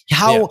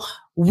 How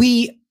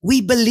we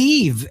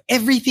believe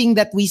everything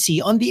that we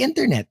see on the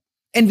internet.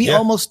 And we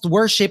almost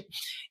worship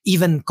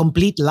even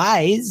complete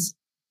lies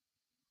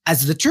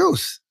as the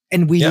truth.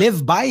 And we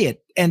live by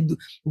it. And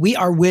we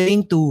are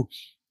willing to,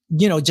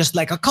 you know, just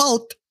like a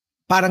cult,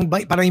 parang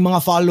yung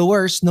mga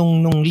followers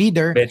nung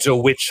leader, medyo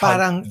witch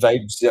hunt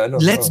vibes.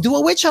 Let's do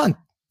a witch hunt.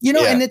 You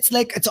know, and it's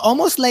like, it's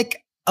almost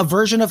like a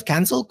version of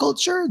cancel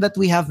culture that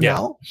we have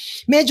now.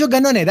 Medyo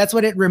ganon eh. That's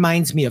what it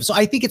reminds me of. So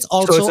I think it's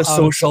also... So it's a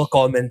social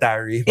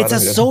commentary. It's a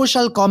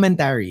social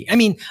commentary. I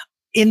mean,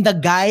 in the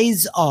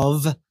guise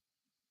of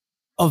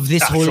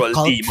this actual whole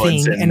cult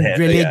thing and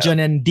religion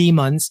and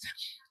demons,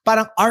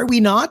 parang are we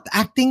not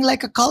acting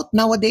like a cult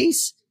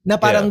nowadays? Na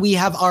parang we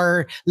have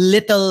our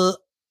little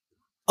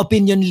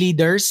opinion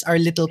leaders, our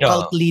little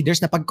cult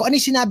leaders na pag kung ano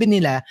sinabi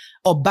nila,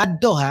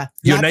 bad to ha.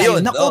 Yun na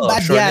yun.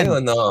 Bad sure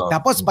yan.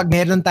 Tapos pag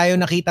meron tayo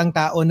nakitang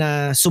tao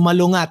na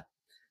sumalungat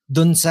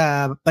dun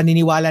sa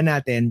paniniwala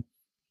natin,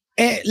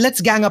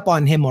 let's gang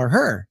upon him or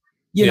her.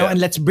 You know,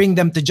 and let's bring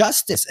them to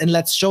justice and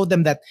let's show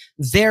them that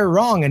they're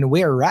wrong and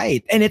we're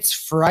right. And it's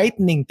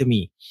frightening to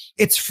me.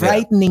 It's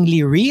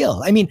frighteningly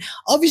real. I mean,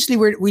 obviously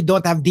we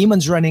don't have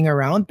demons running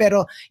around,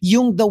 pero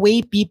the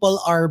way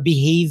people are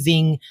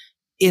behaving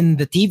in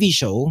the TV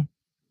show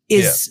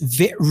is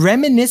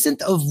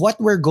reminiscent of what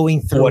we're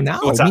going through now.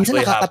 Minsan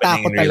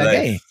nakakatakot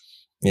talaga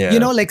You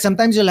know, like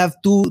sometimes you'll have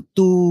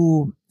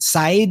two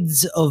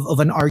sides of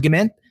an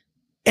argument,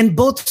 and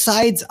both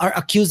sides are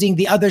accusing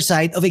the other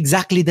side of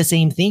exactly the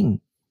same thing.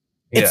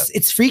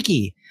 It's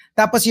freaky.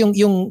 Tapos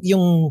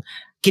yung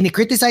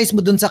kinikriticize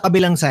mo dun sa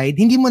kabilang side,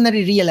 hindi mo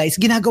na-realize,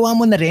 ginagawa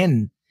mo na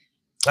rin.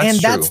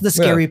 That's the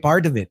scary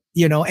part of it,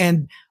 you know,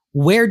 and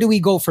where do we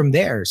go from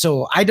there?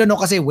 So I don't know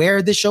kasi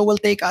where the show will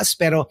take us,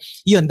 pero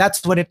yun,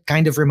 that's what it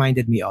kind of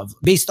reminded me of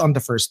based on the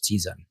first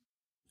season.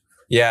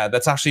 Yeah,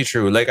 that's actually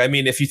true. Like, I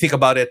mean, if you think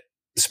about it,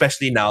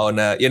 especially now,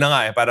 na, yun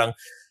na nga, parang,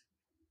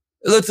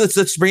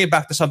 let's bring it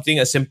back to something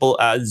as simple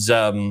as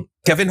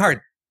Kevin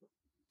Hart.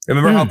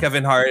 Remember how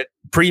Kevin Hart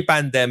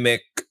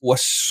pre-pandemic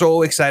was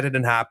so excited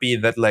and happy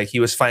that like he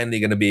was finally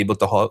going to be able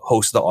to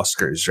host the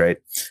Oscars, right?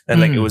 And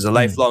like it was a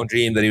lifelong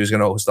dream that he was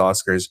going to host the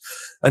Oscars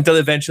until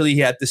eventually he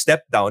had to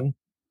step down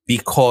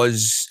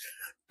because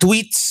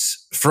tweets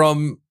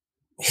from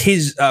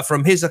his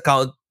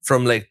account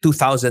from like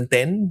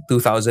 2010,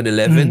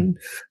 2011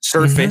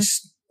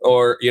 surfaced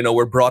or, you know,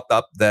 were brought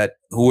up that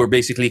who were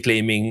basically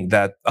claiming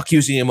that,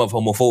 accusing him of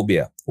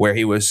homophobia, where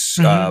he was,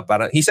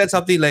 he said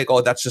something like,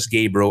 oh, that's just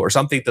gay, bro, or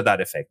something to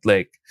that effect.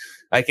 Like,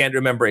 I can't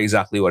remember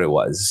exactly what it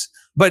was.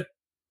 But,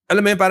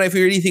 alam mo, if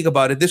you really think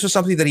about it, this was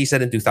something that he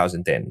said in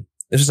 2010.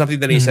 This was something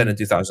that he said in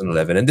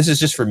 2011. And this is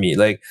just for me.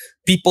 Like,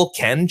 people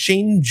can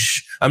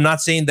change. I'm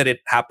not saying that it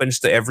happens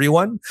to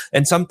everyone.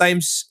 And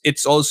sometimes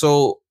it's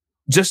also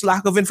just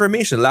lack of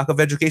information, lack of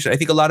education. I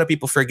think a lot of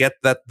people forget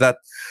that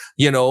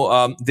you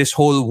know, this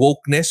whole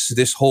wokeness,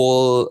 this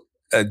whole,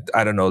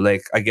 I don't know,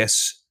 like, I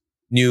guess,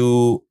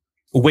 new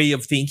way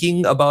of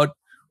thinking about,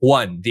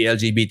 one, the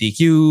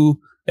LGBTQ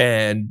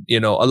and, you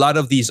know, a lot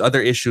of these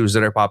other issues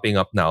that are popping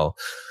up now.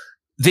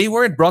 They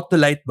weren't brought to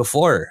light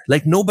before.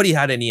 Like, nobody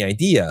had any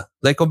idea.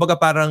 Like, kumbaga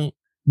parang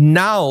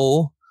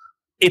now,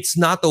 it's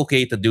not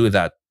okay to do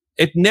that.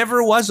 It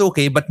never was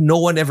okay, but no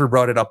one ever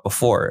brought it up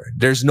before.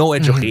 There's no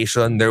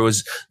education. There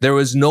was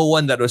no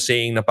one that was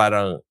saying na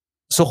parang,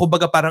 so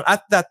kumbaga parang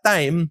at that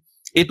time,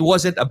 it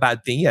wasn't a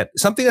bad thing yet.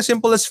 Something as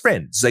simple as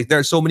Friends. Like, there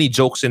are so many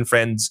jokes in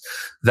Friends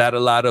that a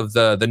lot of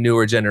the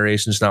newer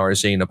generations now are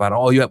saying na parang,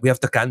 oh, we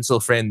have to cancel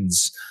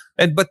Friends.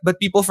 And but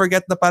people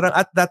forget na parang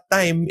at that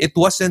time, it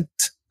wasn't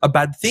a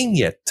bad thing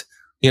yet.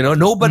 You know,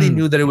 nobody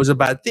knew that it was a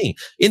bad thing.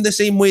 In the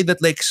same way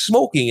that like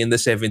smoking in the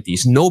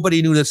 70s,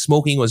 nobody knew that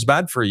smoking was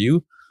bad for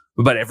you.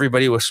 But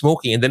everybody was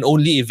smoking, and then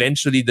only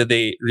eventually did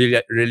they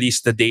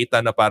release the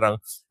data na parang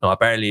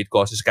apparently it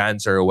causes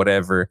cancer or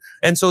whatever,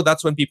 and so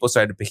that's when people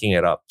started picking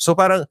it up. So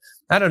parang,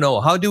 I don't know,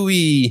 how do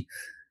we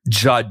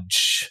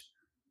judge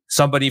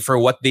somebody for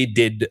what they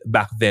did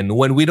back then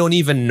when we don't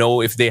even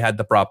know if they had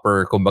the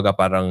proper kumbaga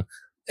parang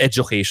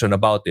education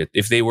about it,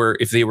 if they were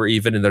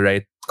even in the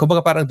right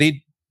kumbaga parang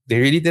they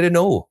really didn't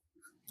know.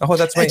 Oh,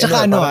 that's right.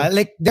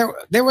 Like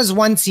there was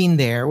one scene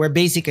there where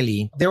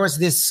basically there was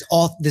this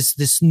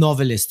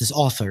novelist, this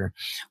author,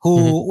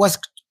 who was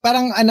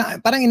parang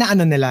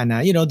inaano nila na,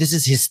 you know, this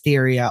is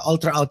hysteria, all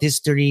throughout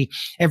history.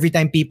 Every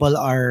time people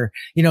are,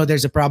 you know,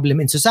 there's a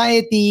problem in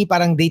society,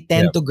 parang they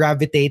tend to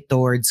gravitate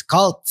towards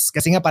cults.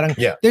 Kasi nga parang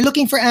they're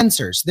looking for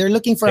answers. They're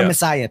looking for a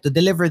messiah to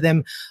deliver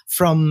them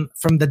from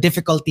the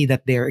difficulty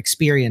that they're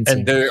experiencing.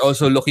 And they're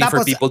also looking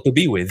for people to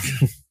be with.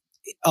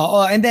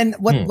 And then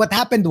what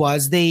happened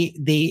was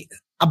they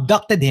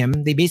abducted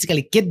him. They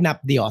basically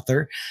kidnapped the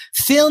author,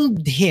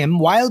 filmed him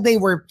while they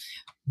were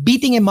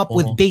beating him up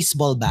with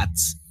baseball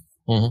bats,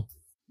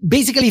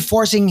 basically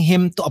forcing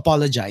him to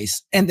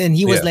apologize. And then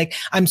he was like,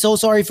 I'm so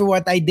sorry for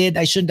what I did.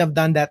 I shouldn't have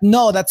done that.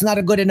 No, that's not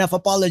a good enough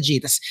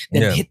apology.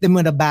 Then hit them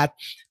with a bat.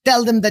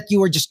 Tell them that you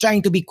were just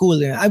trying to be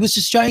cool. I was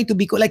just trying to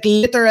be cool. Like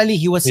literally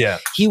he was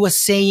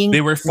saying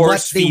they were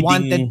what they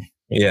wanted.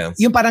 Yeah.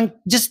 Yung parang,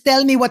 just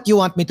tell me what you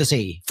want me to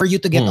say for you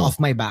to get off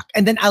my back.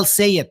 And then I'll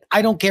say it.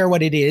 I don't care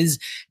what it is.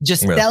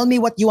 Just tell me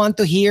what you want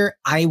to hear.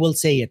 I will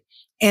say it.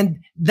 And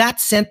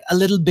that sent a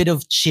little bit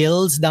of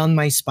chills down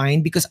my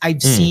spine because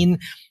I've seen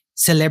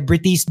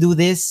celebrities do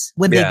this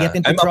when they get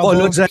into trouble. I'm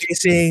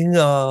apologizing.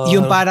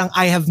 Yung parang,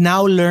 I have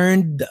now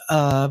learned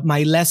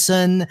my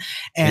lesson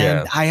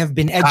and I have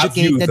been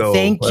educated.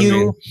 Thank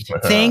you.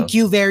 Thank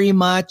you very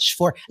much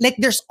for, like,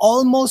 there's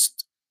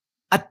almost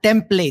a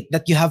template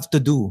that you have to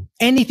do.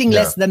 Anything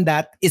less than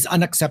that is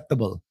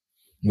unacceptable.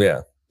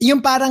 Yeah.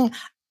 Yung parang,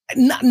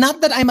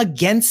 not that I'm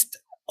against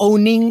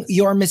owning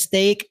your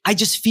mistake. I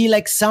just feel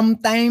like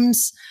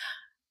sometimes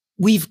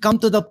we've come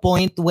to the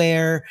point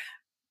where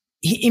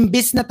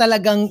imbis na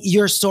talagang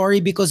you're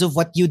sorry because of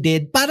what you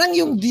did, parang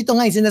yung dito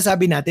nga yung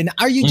sinasabi natin,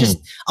 are you just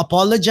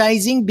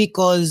apologizing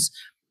because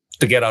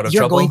to get out of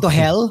you're trouble? going to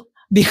hell?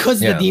 Because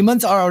the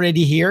demons are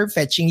already here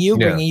fetching you,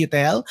 bringing you to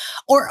hell?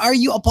 Or are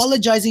you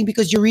apologizing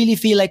because you really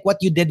feel like what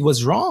you did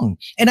was wrong?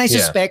 And I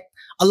suspect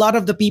a lot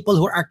of the people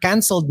who are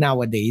canceled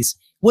nowadays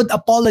would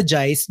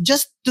apologize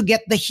just to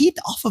get the heat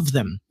off of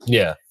them.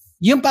 Yeah.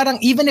 Yung parang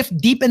even if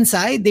deep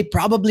inside, they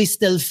probably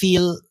still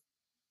feel,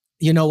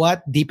 you know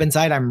what, deep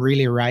inside, I'm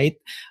really right.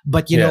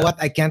 But you know what,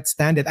 I can't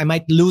stand it. I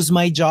might lose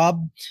my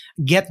job,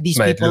 get these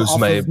people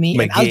off of me,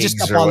 and I'll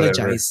just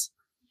apologize.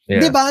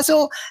 Yeah. Diba?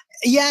 So,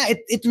 yeah,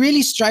 it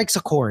really strikes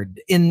a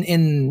chord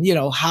in you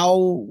know,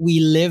 how we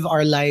live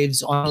our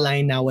lives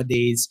online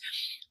nowadays.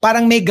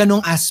 Parang may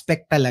ganong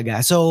aspect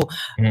talaga. So,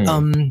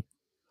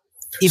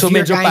 if so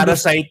you're medyo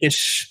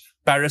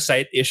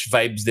parasite-ish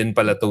vibes din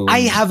pala to.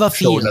 I have a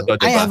feel. To, diba?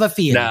 I have a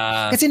feel.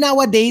 Kasi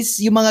nowadays,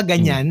 yung mga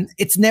ganyan,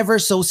 it's never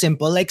so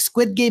simple. Like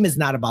Squid Game is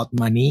not about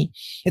money.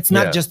 It's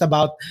not just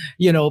about,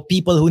 you know,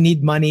 people who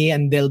need money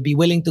and they'll be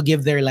willing to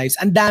give their lives.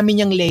 Ang dami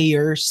niyang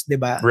layers,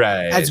 diba?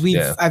 Right. As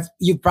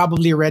you've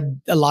probably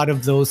read a lot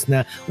of those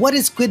na, what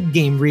is Squid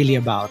Game really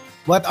about?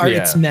 What are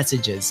its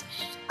messages?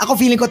 Ako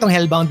feeling ko tong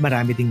Hellbound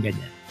marami din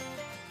ganyan.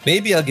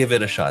 Maybe I'll give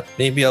it a shot.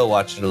 Maybe I'll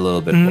watch it a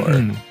little bit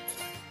more.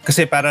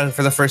 Kasi parang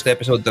for the first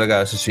episode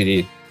talaga, so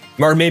really,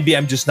 or maybe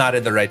I'm just not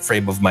in the right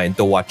frame of mind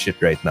to watch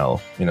it right now.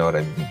 You know what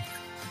I mean?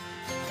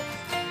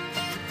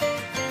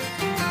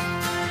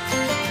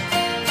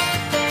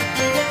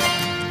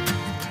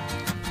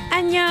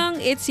 Annyeong,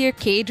 it's your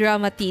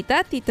K-drama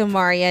tita, Tita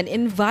Marian,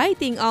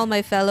 inviting all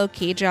my fellow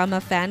K-drama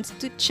fans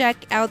to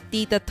check out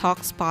Tita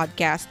Talks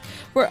podcast,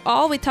 where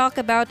all we talk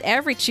about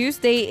every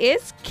Tuesday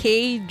is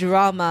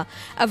K-drama.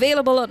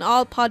 Available on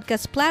all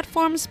podcast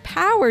platforms,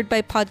 powered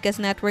by Podcast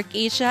Network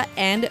Asia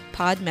and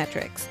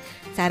Podmetrics.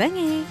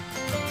 Sarange!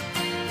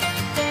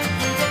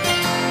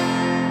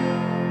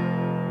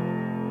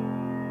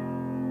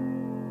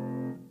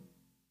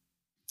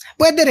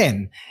 Pwede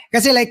rin.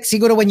 Kasi like,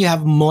 siguro when you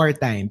have more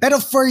time. Pero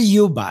for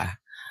you ba,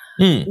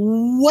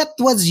 what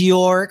was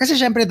your... Kasi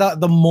syempre,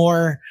 the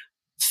more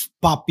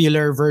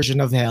popular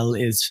version of Hell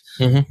is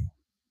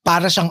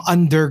para siyang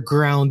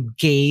underground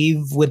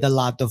cave with a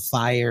lot of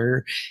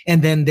fire.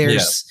 And then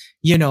there's,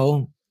 you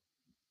know,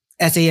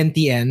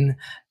 SANTN,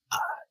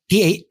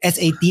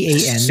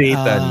 SATAN.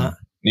 Satan.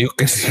 You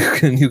can.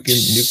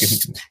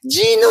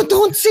 Gino,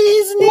 don't say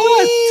his name.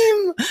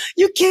 What?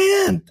 You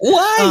can't.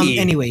 Why?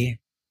 Anyway.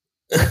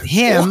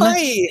 Him.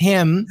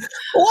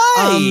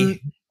 Why?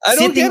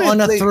 Sitting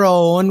on a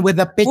throne with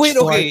a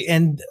pitchfork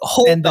and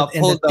hold up.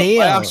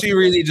 tail. I actually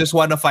really just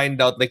want to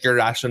find out like your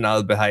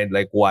rationale behind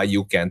like why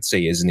you can't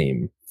say his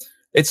name.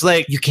 It's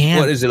like you can't.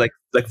 What is it like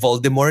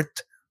Voldemort?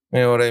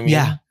 You know what I mean?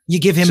 Yeah, you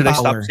give him Should power. I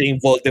stop saying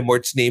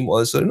Voldemort's name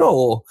also?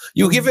 No,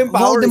 you give him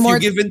power if you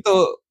give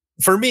into.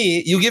 For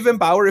me, you give him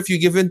power if you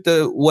give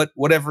into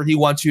whatever he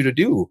wants you to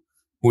do,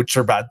 which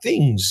are bad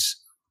things.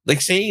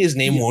 Like saying his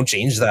name won't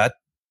change that.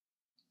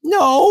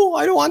 No,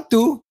 I don't want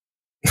to.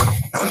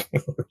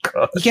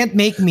 You can't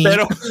make me.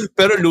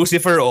 Pero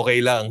Lucifer okay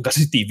lang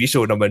kasi TV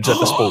show naman siya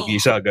tas pogi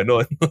siya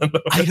ganon.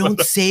 I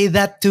don't say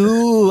that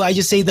too. I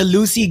just say the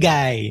Lucy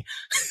guy.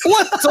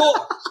 What? So,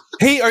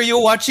 hey, are you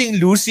watching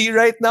Lucy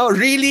right now?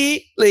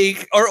 Really?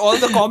 Like, are all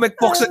the comic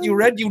books that you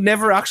read, you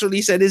never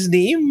actually said his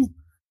name?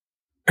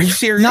 Are you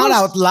serious? Not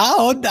out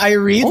loud. I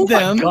read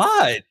them. Oh my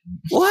God.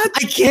 What?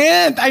 I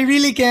can't. I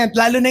really can't.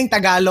 Lalo na yung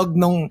Tagalog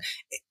nung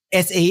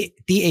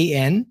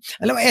SATAN.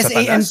 Alam mo,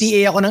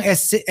 SANTA ako ng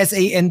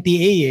SANTA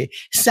eh.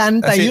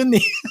 Santa yun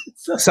eh.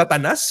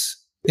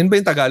 Satanas? Yun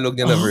ba yung Tagalog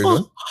niya na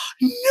version?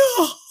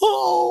 No!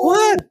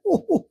 What?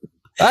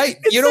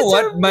 You know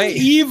what? My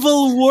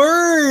evil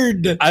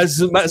word.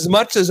 As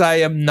much as I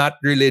am not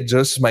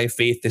religious, my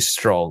faith is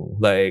strong.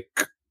 Like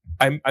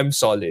I'm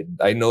solid.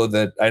 I know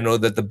that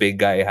the big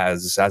guy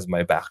has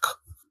my back.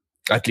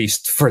 At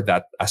least for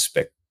that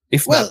aspect.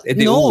 If not,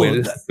 no.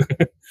 Will.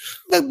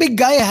 The big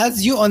guy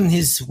has you on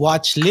his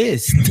watch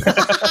list.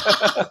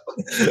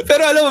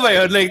 Pero alam mo ba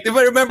yun? Like,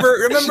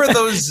 remember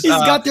those?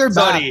 He's got your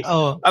back. Sorry,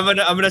 I'm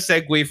gonna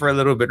segue for a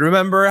little bit.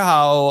 Remember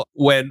how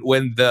when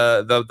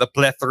the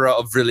plethora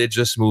of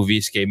religious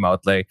movies came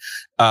out, like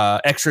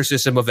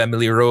Exorcism of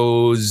Emily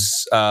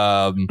Rose.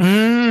 What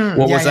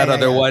was that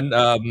other one?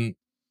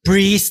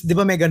 Priest, di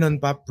ba may ganun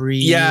pa?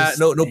 Priest. Yeah,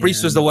 no,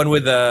 Priest was the one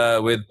with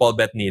Paul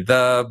Bettany.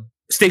 The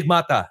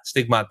Stigmata.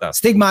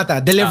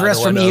 Deliver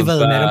us from evil.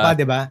 Meron pa,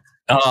 di ba?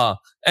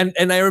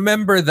 And I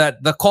remember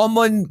that the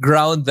common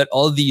ground that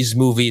all these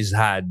movies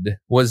had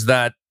was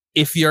that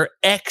if you're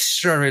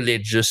extra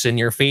religious and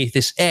your faith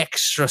is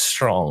extra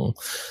strong,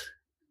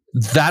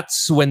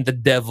 that's when the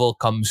devil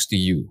comes to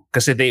you.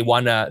 Kasi they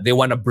wanna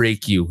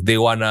break you. They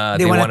wanna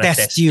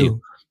test you.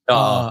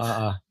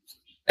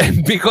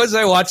 And because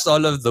I watched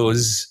all of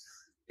those,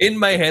 in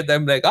my head,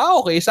 I'm like,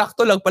 okay,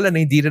 sakto lang pala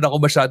na hindi rin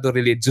ako masyado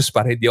religious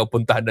para hindi ako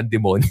puntahan ng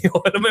demonyo.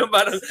 Alam mo yung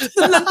parang,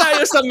 lang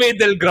tayo sa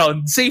middle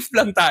ground. Safe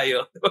lang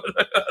tayo.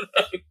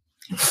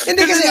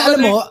 Hindi kasi,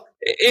 alam mo,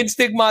 in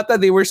Stigmata,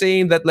 they were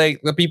saying that like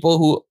the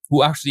people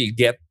who actually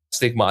get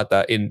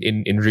Stigmata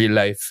in real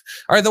life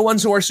are the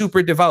ones who are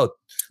super devout.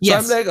 So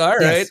I'm like, all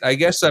right, I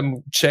guess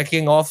I'm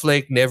checking off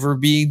like never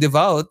being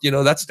devout. You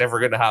know, that's never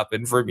going to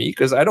happen for me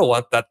because I don't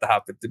want that to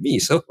happen to me.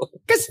 So,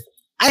 because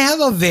I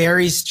have a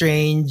very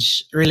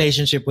strange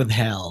relationship with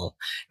hell.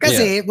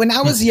 Kasi when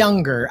I was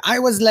younger, I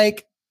was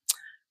like,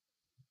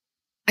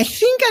 I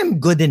think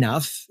I'm good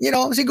enough. You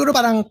know, siguro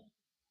parang,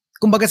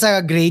 kumbaga sa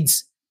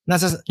grades,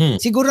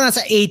 siguro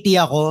nasa 80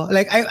 ako.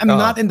 Like I'm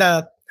not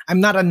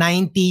a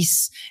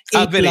 90s,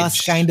 A+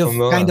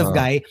 kind of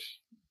guy.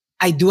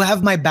 I do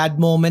have my bad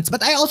moments,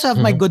 but I also have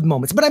my good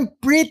moments. But I'm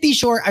pretty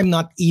sure I'm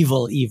not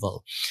evil.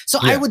 So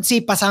I would say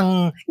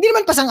hindi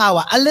naman pasang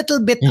awa, a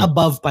little bit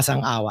above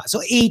pasang awa.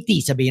 So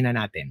 80, sabihin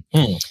na natin.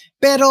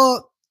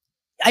 Pero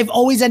I've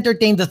always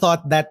entertained the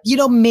thought that, you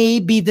know,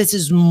 maybe this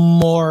is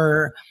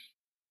more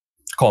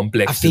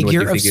complex, a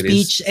figure of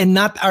speech and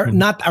not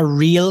a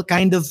real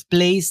kind of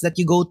place that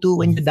you go to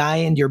when you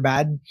die and you're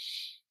bad.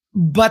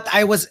 But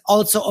I was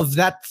also of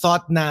that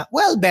thought na,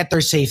 well,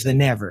 better safe than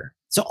never.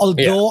 So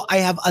although I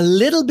have a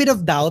little bit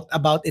of doubt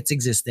about its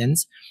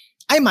existence,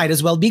 I might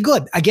as well be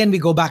good. Again, we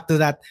go back to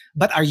that,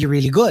 but are you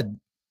really good?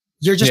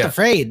 You're just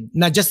afraid.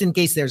 Not just in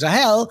case there's a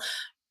hell,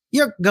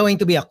 you're going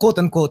to be a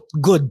quote-unquote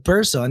good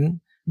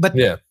person. But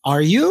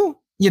are you?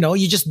 You know,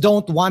 you just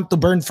don't want to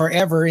burn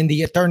forever in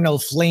the eternal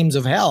flames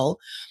of hell.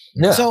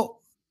 Yeah. So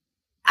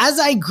as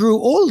I grew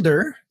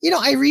older, you know,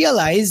 I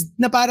realized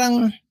na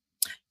parang,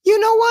 you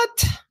know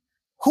what?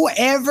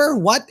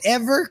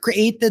 Whatever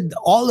created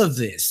all of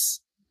this,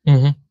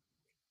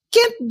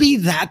 can't be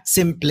that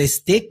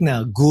simplistic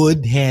na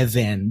good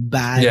heaven,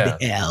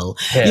 bad hell.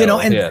 You know,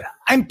 and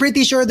I'm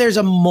pretty sure there's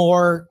a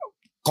more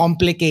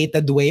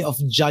complicated way of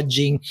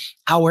judging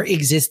our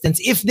existence,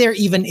 if there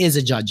even is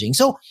a judging.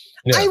 So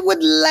I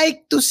would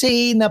like to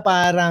say na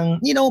parang,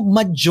 you know,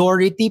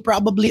 majority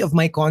probably of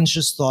my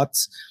conscious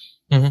thoughts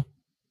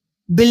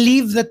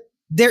believe that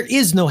there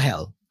is no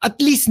hell. At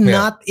least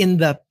not in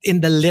the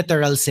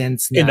literal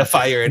sense. In the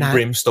fire and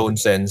brimstone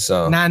sense.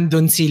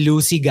 Nandun si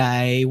Lucy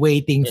guy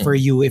waiting for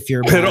you if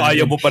you're bad. Pero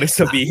ayaw mo pa rin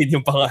sabihin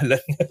yung pangalan.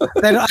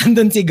 Pero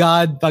andun si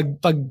God pag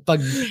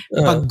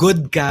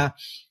good ka.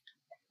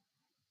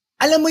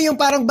 Alam mo yung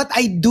parang, but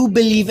I do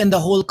believe in the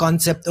whole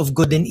concept of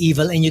good and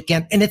evil, and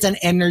it's an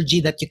energy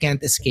that you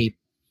can't escape.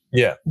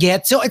 Yeah.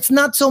 So it's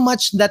not so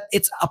much that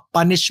it's a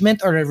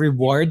punishment or a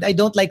reward. I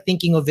don't like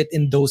thinking of it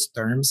in those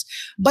terms,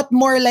 but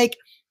more like,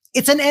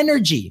 it's an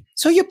energy.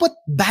 So you put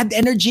bad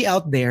energy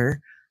out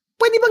there,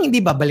 pwede bang hindi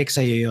babalik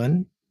sa'yo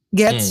yun?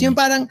 Gets? Yung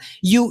parang,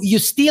 you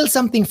steal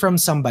something from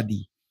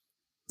somebody.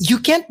 You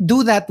can't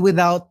do that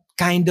without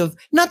kind of,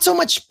 not so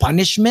much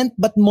punishment,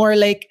 but more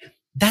like,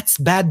 that's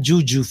bad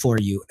juju for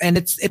you. And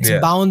it's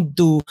bound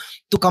to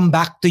come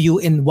back to you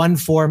in one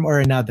form or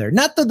another.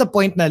 Not to the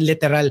point na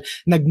literal,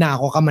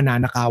 nagnako ka,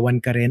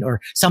 mananakawan ka rin,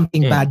 or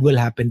something bad will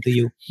happen to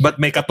you. But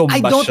may katumbas I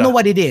don't know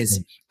what it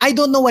is. I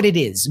don't know what it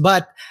is.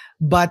 But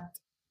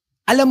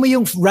alam mo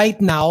yung right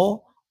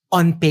now,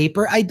 on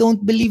paper, I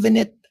don't believe in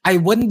it. I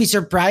wouldn't be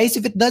surprised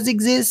if it does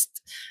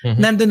exist.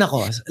 Nandun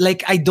ako.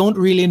 Like, I don't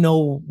really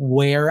know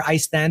where I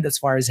stand as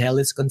far as hell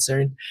is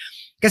concerned.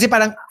 Kasi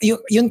parang,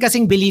 yun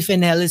kasing belief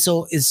in hell is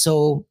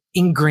so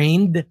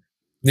ingrained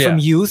from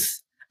youth.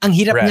 Ang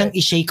hirap niyang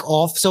i-shake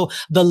off. So,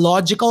 the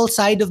logical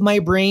side of my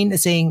brain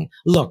is saying,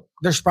 look,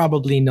 there's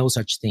probably no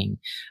such thing.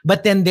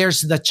 But then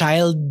there's the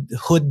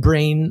childhood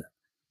brain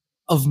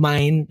of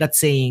mine that's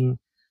saying,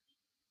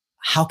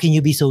 how can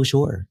you be so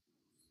sure?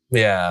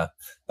 Yeah.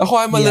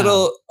 I'm a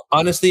little,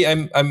 honestly,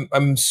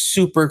 I'm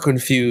super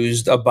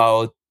confused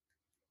about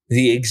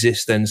the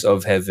existence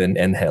of heaven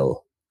and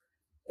hell.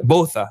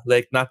 Both,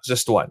 like not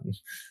just one.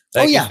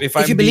 Like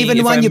if you believe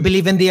in one, you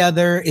believe in the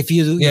other. If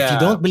you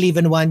don't believe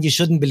in one, you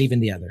shouldn't believe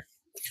in the other.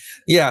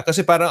 Yeah,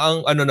 kasi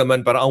parang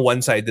ang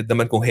one-sided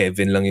naman kung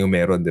heaven lang yung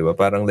meron, di ba?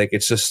 Parang like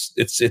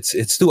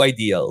it's too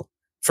ideal.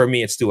 For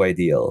me, it's too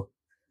ideal.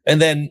 And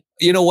then,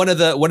 you know, one of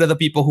the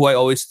people who I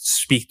always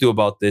speak to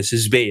about this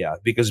is Bea,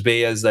 because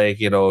Bea is like,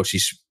 you know,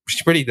 she's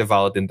pretty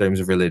devout in terms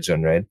of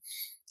religion, right?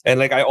 And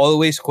like, I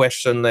always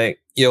question, like,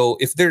 you know,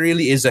 if there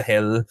really is a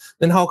hell,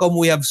 then how come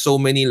we have so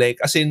many, like,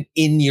 as in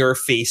your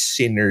face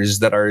sinners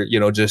that are, you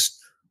know, just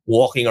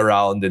walking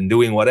around and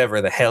doing whatever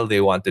the hell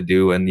they want to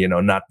do and, you know,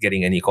 not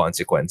getting any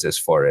consequences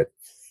for it.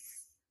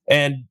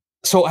 And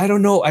so I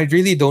don't know. I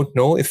really don't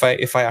know if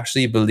I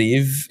actually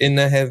believe in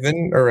a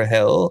heaven or a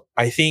hell.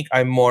 I think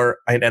I'm more,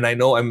 and I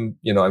know I'm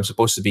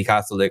supposed to be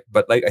Catholic,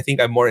 but like I think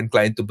I'm more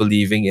inclined to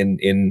believing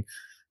in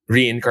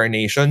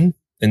reincarnation.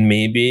 And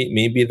maybe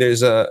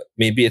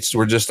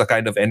we're just a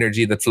kind of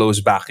energy that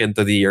flows back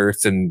into the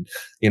earth and,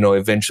 you know,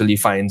 eventually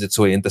finds its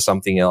way into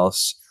something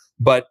else.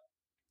 But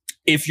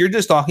if you're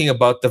just talking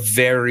about the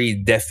very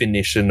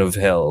definition of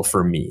hell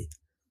for me,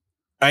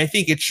 I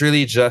think it's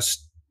really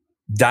just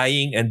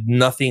dying and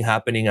nothing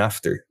happening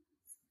after.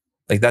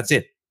 Like that's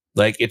it.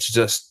 Like it's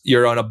just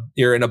you're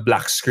in a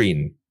black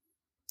screen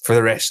for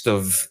the rest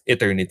of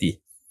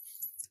eternity.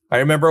 I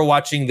remember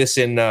watching this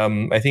in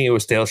I think it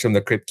was Tales from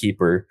the Crypt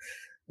Keeper,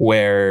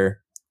 where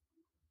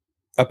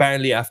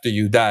apparently after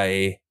you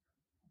die,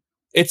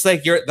 it's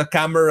like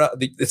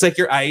it's like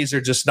your eyes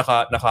are just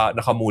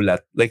nakamulat.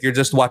 Like you're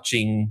just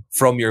watching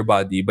from your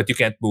body, but you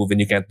can't move and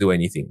you can't do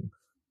anything.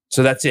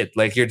 So that's it.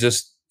 Like you're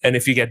just, and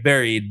if you get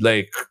buried,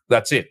 like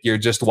that's it. You're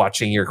just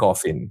watching your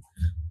coffin.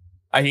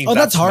 I think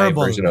that's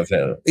horrible. My version of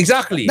hell.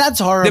 Exactly. That's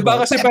horrible.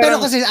 Diba? Pero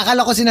kasi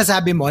akala ko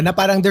sinasabi mo na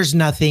parang there's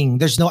nothing,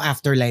 there's no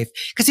afterlife.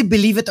 Kasi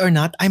believe it or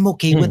not, I'm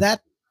okay with that.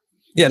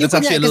 Yeah, that's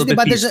actually a little bit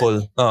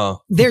peaceful.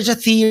 There's a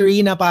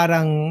theory na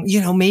parang,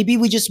 maybe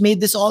we just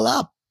made this all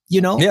up.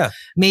 Yeah.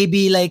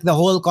 Maybe like the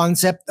whole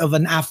concept of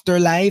an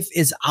afterlife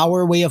is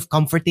our way of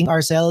comforting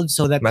ourselves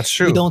so that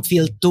we don't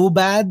feel too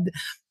bad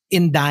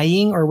in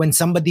dying or when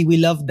somebody we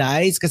love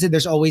dies. Because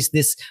there's always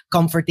this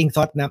comforting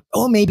thought na,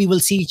 maybe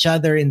we'll see each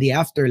other in the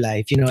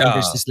afterlife. And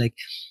there's this like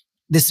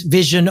this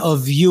vision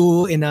of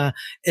you in an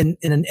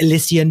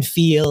Elysian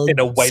field, in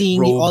a white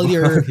seeing robe, all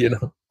your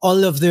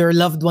all of their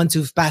loved ones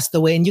who've passed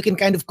away, and you can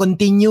kind of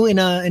continue in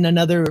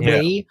another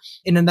way,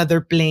 in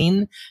another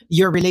plane,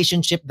 your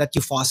relationship that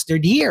you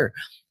fostered here.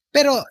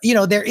 Pero,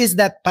 there is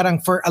that parang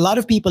for a lot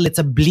of people, it's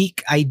a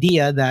bleak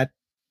idea that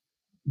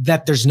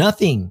there's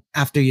nothing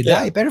after you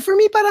die. Pero for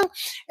me, parang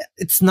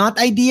it's not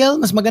ideal.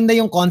 Mas maganda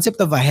yung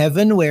concept of a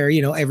heaven where,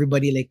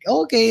 everybody like,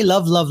 okay,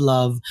 love, love,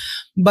 love.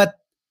 But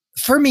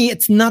for me,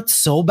 it's not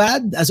so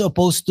bad as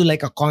opposed to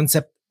like a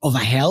concept of a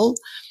hell.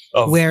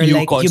 Where you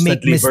like constantly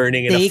you make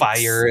burning in a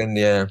fire and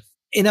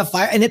in a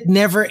fire, and it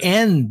never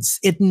ends.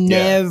 It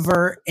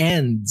never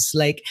ends.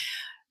 Like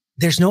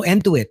there's no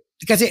end to it.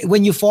 Because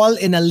when you fall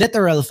in a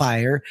literal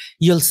fire,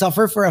 you'll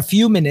suffer for a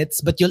few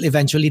minutes, but you'll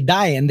eventually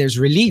die, and there's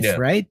relief,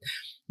 right?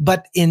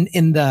 But in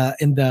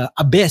the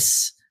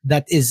abyss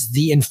that is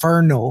the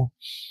inferno,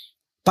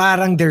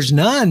 parang there's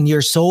none.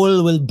 Your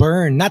soul will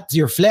burn, not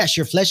your flesh.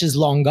 Your flesh is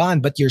long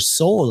gone, but your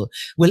soul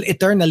will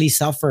eternally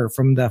suffer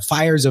from the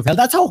fires of hell.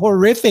 That's how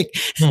horrific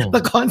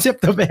the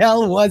concept of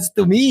hell was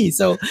to me.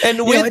 So,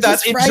 and with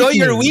that, enjoy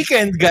your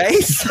weekend,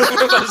 guys.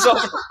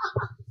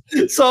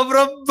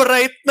 Sobrang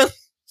bright na.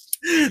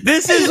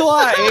 This is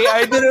why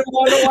I didn't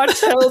want to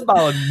watch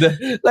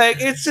Hellbound. Like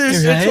it's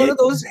just it's one of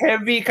those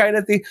heavy kind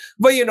of things.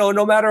 But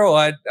no matter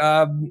what,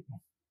 ewan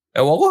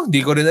ko,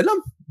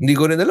 Hindi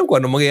ko rin alam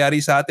kung ano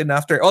mangyayari sa atin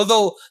after.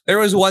 Although, there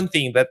was one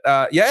thing that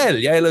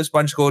Yael of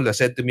Sponge Cola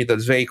said to me that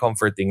was very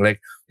comforting.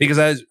 Like, because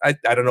I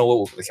don't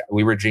know,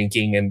 we were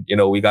drinking and,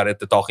 we got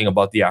into talking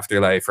about the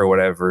afterlife or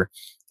whatever.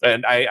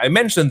 And I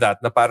mentioned that,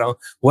 na parang,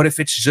 what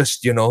if it's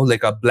just,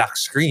 like a black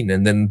screen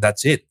and then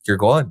that's it, you're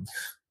gone.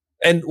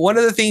 And one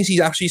of the things he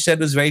actually said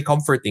was very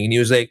comforting. And he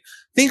was like,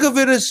 think of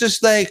it as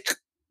just like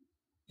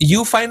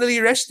you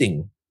finally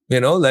resting,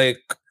 like,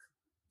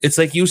 it's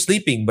like you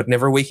sleeping but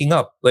never waking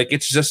up. Like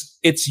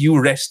it's you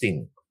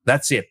resting.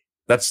 That's it.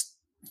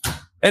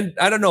 And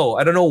I don't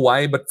know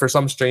why, but for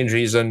some strange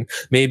reason,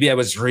 maybe I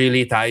was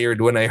really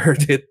tired when I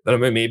heard it.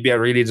 Maybe I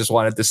really just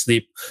wanted to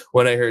sleep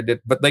when I heard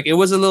it. But like it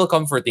was a little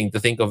comforting to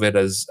think of it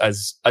as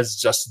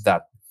just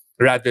that,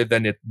 rather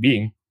than it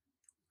being,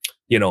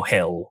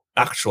 hell,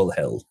 actual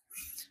hell.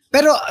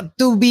 Pero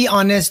to be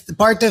honest,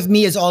 part of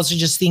me is also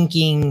just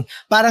thinking,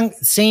 parang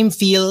same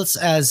feels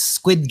as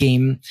Squid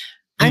Game.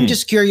 I'm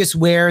just curious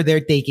where they're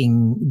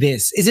taking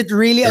this. Is it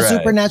really a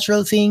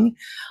supernatural thing?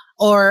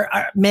 Or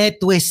may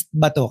twist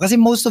ba to? Kasi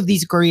most of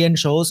these Korean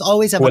shows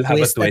always have a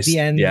twist at the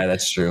end. Yeah,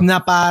 that's true.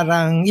 Na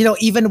parang,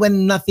 even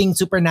when nothing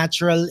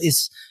supernatural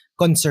is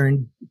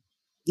concerned.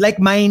 Like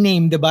My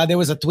Name, diba? There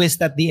was a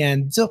twist at the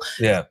end. So,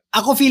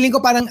 ako feeling ko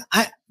parang,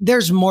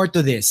 there's more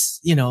to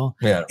this,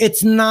 Yeah.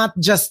 It's not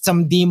just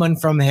some demon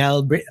from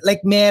hell.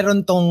 Like,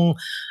 meron tong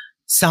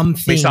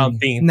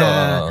something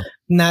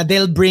na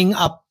they'll bring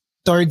up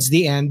towards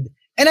the end,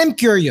 and I'm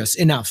curious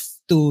enough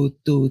to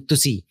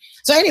see.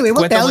 So anyway,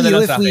 we'll tell you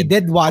if we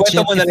did watch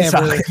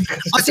it.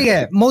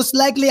 Sige, most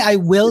likely I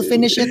will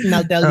finish it, and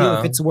I'll tell you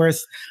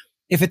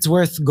if it's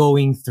worth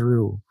going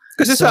through.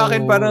 Kasi sa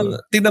akin parang,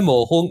 tignan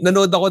mo, kung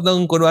nanood ako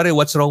ng, kunwari,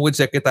 What's Wrong with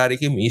Secretary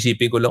Kim,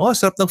 isipin ko lang,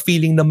 sarap ng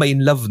feeling na may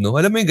in love, no?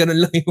 Alam mo yung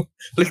ganun lang yung,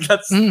 like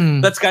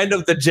that's kind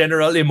of the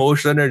general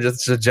emotion or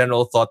just a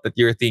general thought that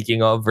you're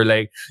thinking of, or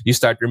like, you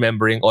start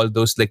remembering all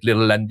those like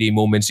little Landy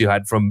moments you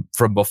had from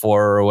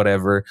before or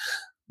whatever.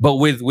 But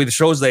with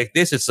shows like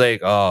this, it's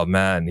like, oh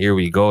man, here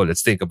we go.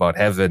 Let's think about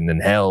heaven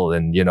and hell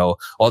and,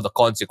 all the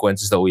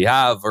consequences that we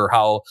have, or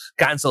how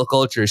cancel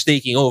culture is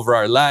taking over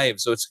our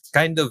lives. So it's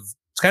kind of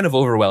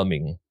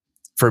overwhelming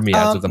for me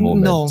at the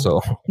moment.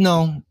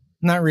 No,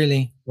 not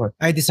really. What?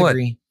 I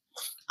disagree.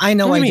 What? I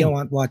know why you don't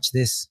want to watch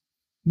this.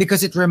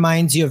 Because it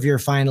reminds you of your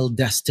final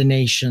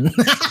destination.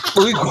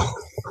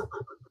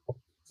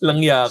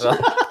 Langya ka.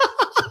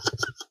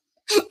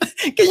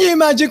 Can you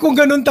imagine kung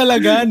ganun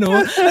talaga,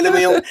 no? Alam mo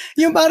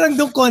yung parang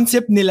yung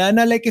concept nila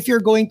na like if you're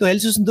going to hell,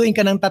 susunduin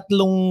ka ng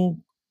tatlong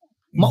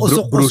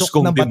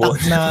mausok-usok na batak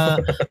na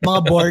mga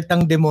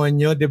bortang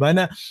demonyo, di ba?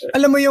 Na,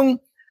 alam mo yung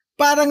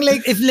Parang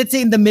like, if let's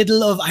say in the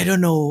middle of, I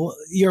don't know,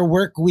 your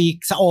work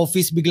week sa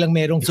office, biglang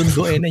merong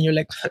sunduin and you're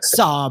like,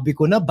 sabi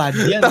ko na, bad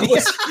yan.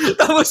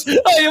 Tapos,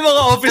 yung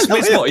mga office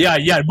mates mo,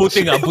 yan,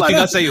 buti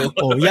nga sa'yo.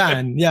 Oh,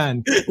 yan.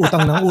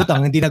 Utang ng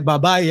utang, hindi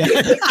nagbabayad.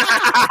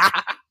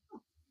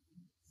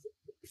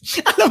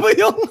 Alam mo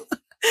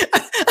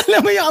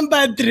yung ang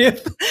bad trip.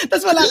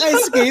 Tapos wala ka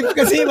escape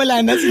kasi wala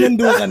na,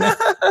 sinundo ka na.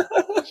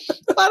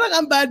 Parang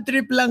ang bad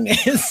trip lang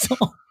So,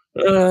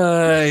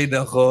 ay,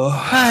 nako.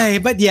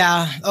 But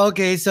yeah,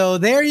 okay, so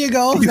there you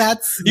go.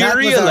 You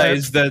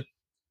realize that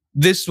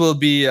this will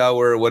be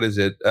our, what is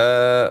it?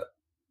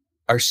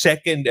 Our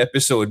second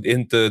episode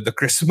into the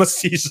Christmas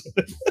season.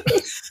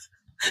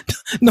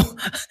 No.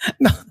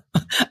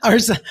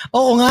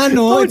 Oo nga,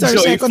 no? It's our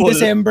second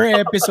December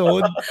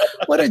episode.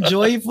 What a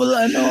joyful,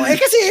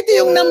 kasi ito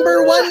yung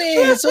number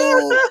 1 So,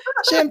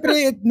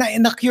 syempre,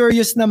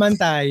 na-curious naman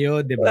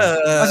tayo, di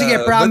ba? Sige,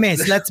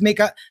 promise.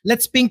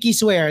 Let's pinky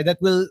swear that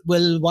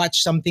we'll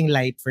watch something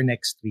light for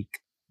next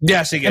week.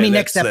 Yeah, sige. I mean,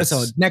 next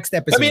episode.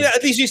 I mean,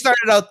 at least we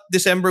started out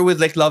December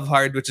with like Love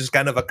Hard, which is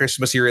kind of a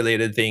Christmassy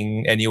related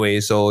thing anyway.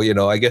 So,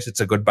 I guess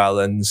it's a good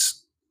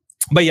balance.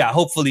 But yeah,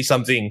 hopefully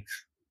something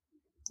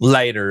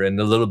lighter and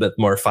a little bit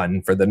more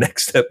fun for the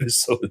next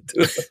episode.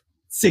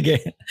 Sige.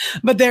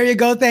 But there you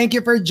go. Thank you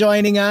for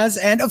joining us.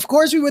 And of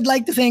course, we would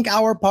like to thank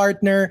our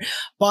partner,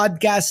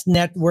 Podcast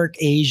Network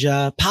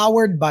Asia,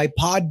 powered by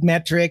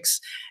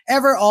Podmetrics.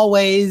 Ever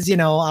always,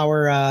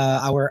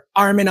 our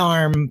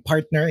arm-in-arm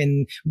partner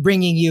in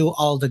bringing you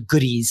all the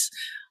goodies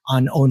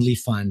on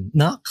OnlyFun.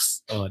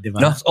 Nox? Oh, diba?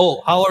 Nox.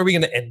 Oh, how are we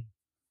going to end?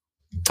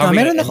 How are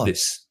we going to end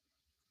this?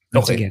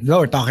 Okay. Sige.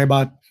 We're talking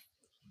about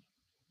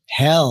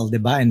hell,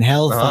 diba? And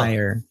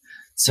hellfire.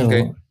 So,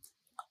 okay.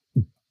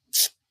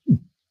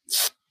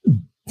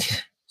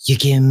 You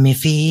give me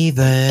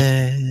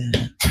fever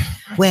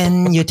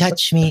when you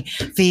touch me,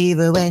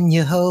 fever when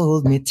you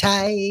hold me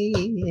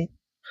tight.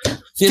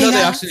 They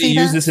actually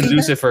use this in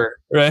Lucifer,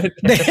 right?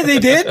 They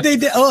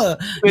did? Oh,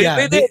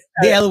 yeah. The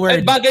L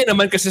word. Bagay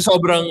naman kasi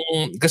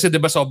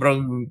diba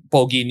sobrang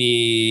pogi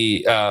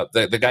ni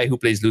the guy who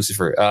plays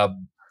Lucifer.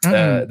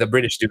 The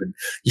British dude.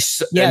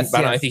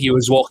 I think he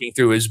was walking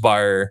through his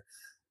bar,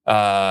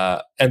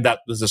 and that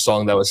was the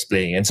song that was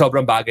playing. And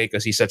sobrang bagay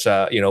because he's such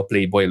a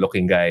playboy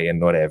looking guy and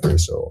whatever.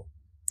 So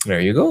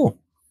there you go.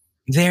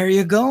 There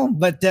you go.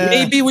 But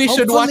maybe we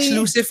should watch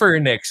Lucifer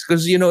next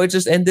because it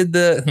just ended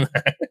the.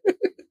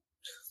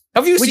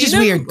 Have you seen it? Which is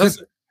weird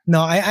because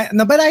no,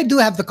 but I do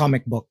have the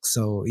comic book.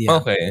 So yeah.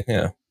 Okay,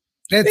 yeah.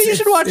 You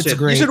should watch it.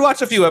 Great. You should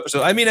watch a few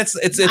episodes. I mean, it's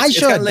I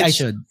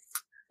should.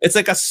 It's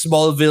like a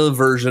Smallville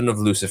version of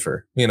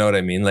Lucifer. You know what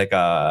I mean? Like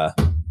a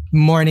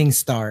Morning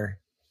Star.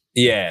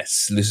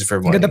 Yes,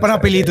 Lucifer Morning Ganda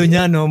parang apelido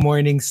niya, no?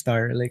 Morning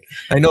Star. Like,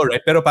 I know, right?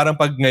 Pero parang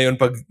pag may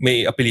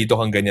apelido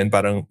kang ganyan,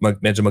 parang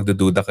medyo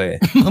magdududa ka eh.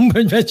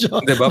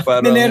 Medyo. Diba?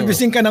 Parang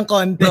ninervyusin ka ng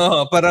konti.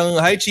 No,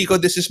 parang, hi Chico,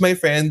 this is my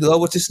friend. Oh,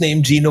 what's his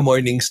name? Gino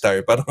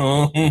Morningstar.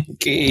 Parang,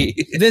 okay.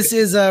 This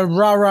is a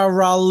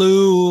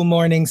Ralu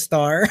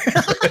Morningstar.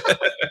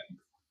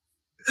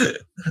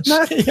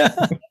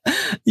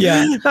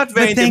 Yeah. Not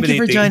very intimidating. Thank you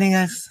for joining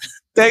us.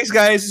 Thanks,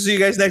 guys. See you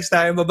guys next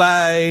time.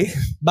 Bye-bye.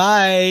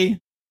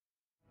 Bye.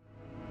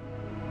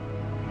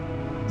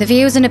 The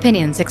views and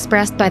opinions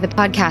expressed by the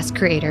podcast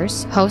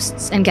creators,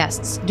 hosts, and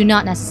guests do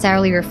not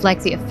necessarily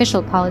reflect the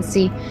official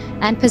policy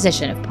and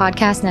position of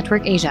Podcast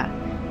Network Asia,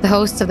 the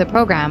hosts of the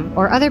program,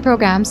 or other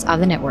programs of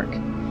the network.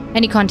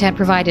 Any content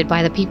provided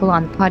by the people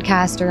on the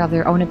podcast are of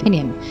their own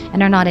opinion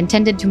and are not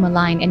intended to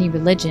malign any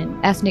religion,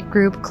 ethnic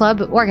group,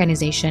 club,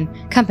 organization,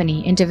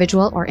 company,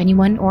 individual, or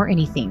anyone or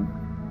anything.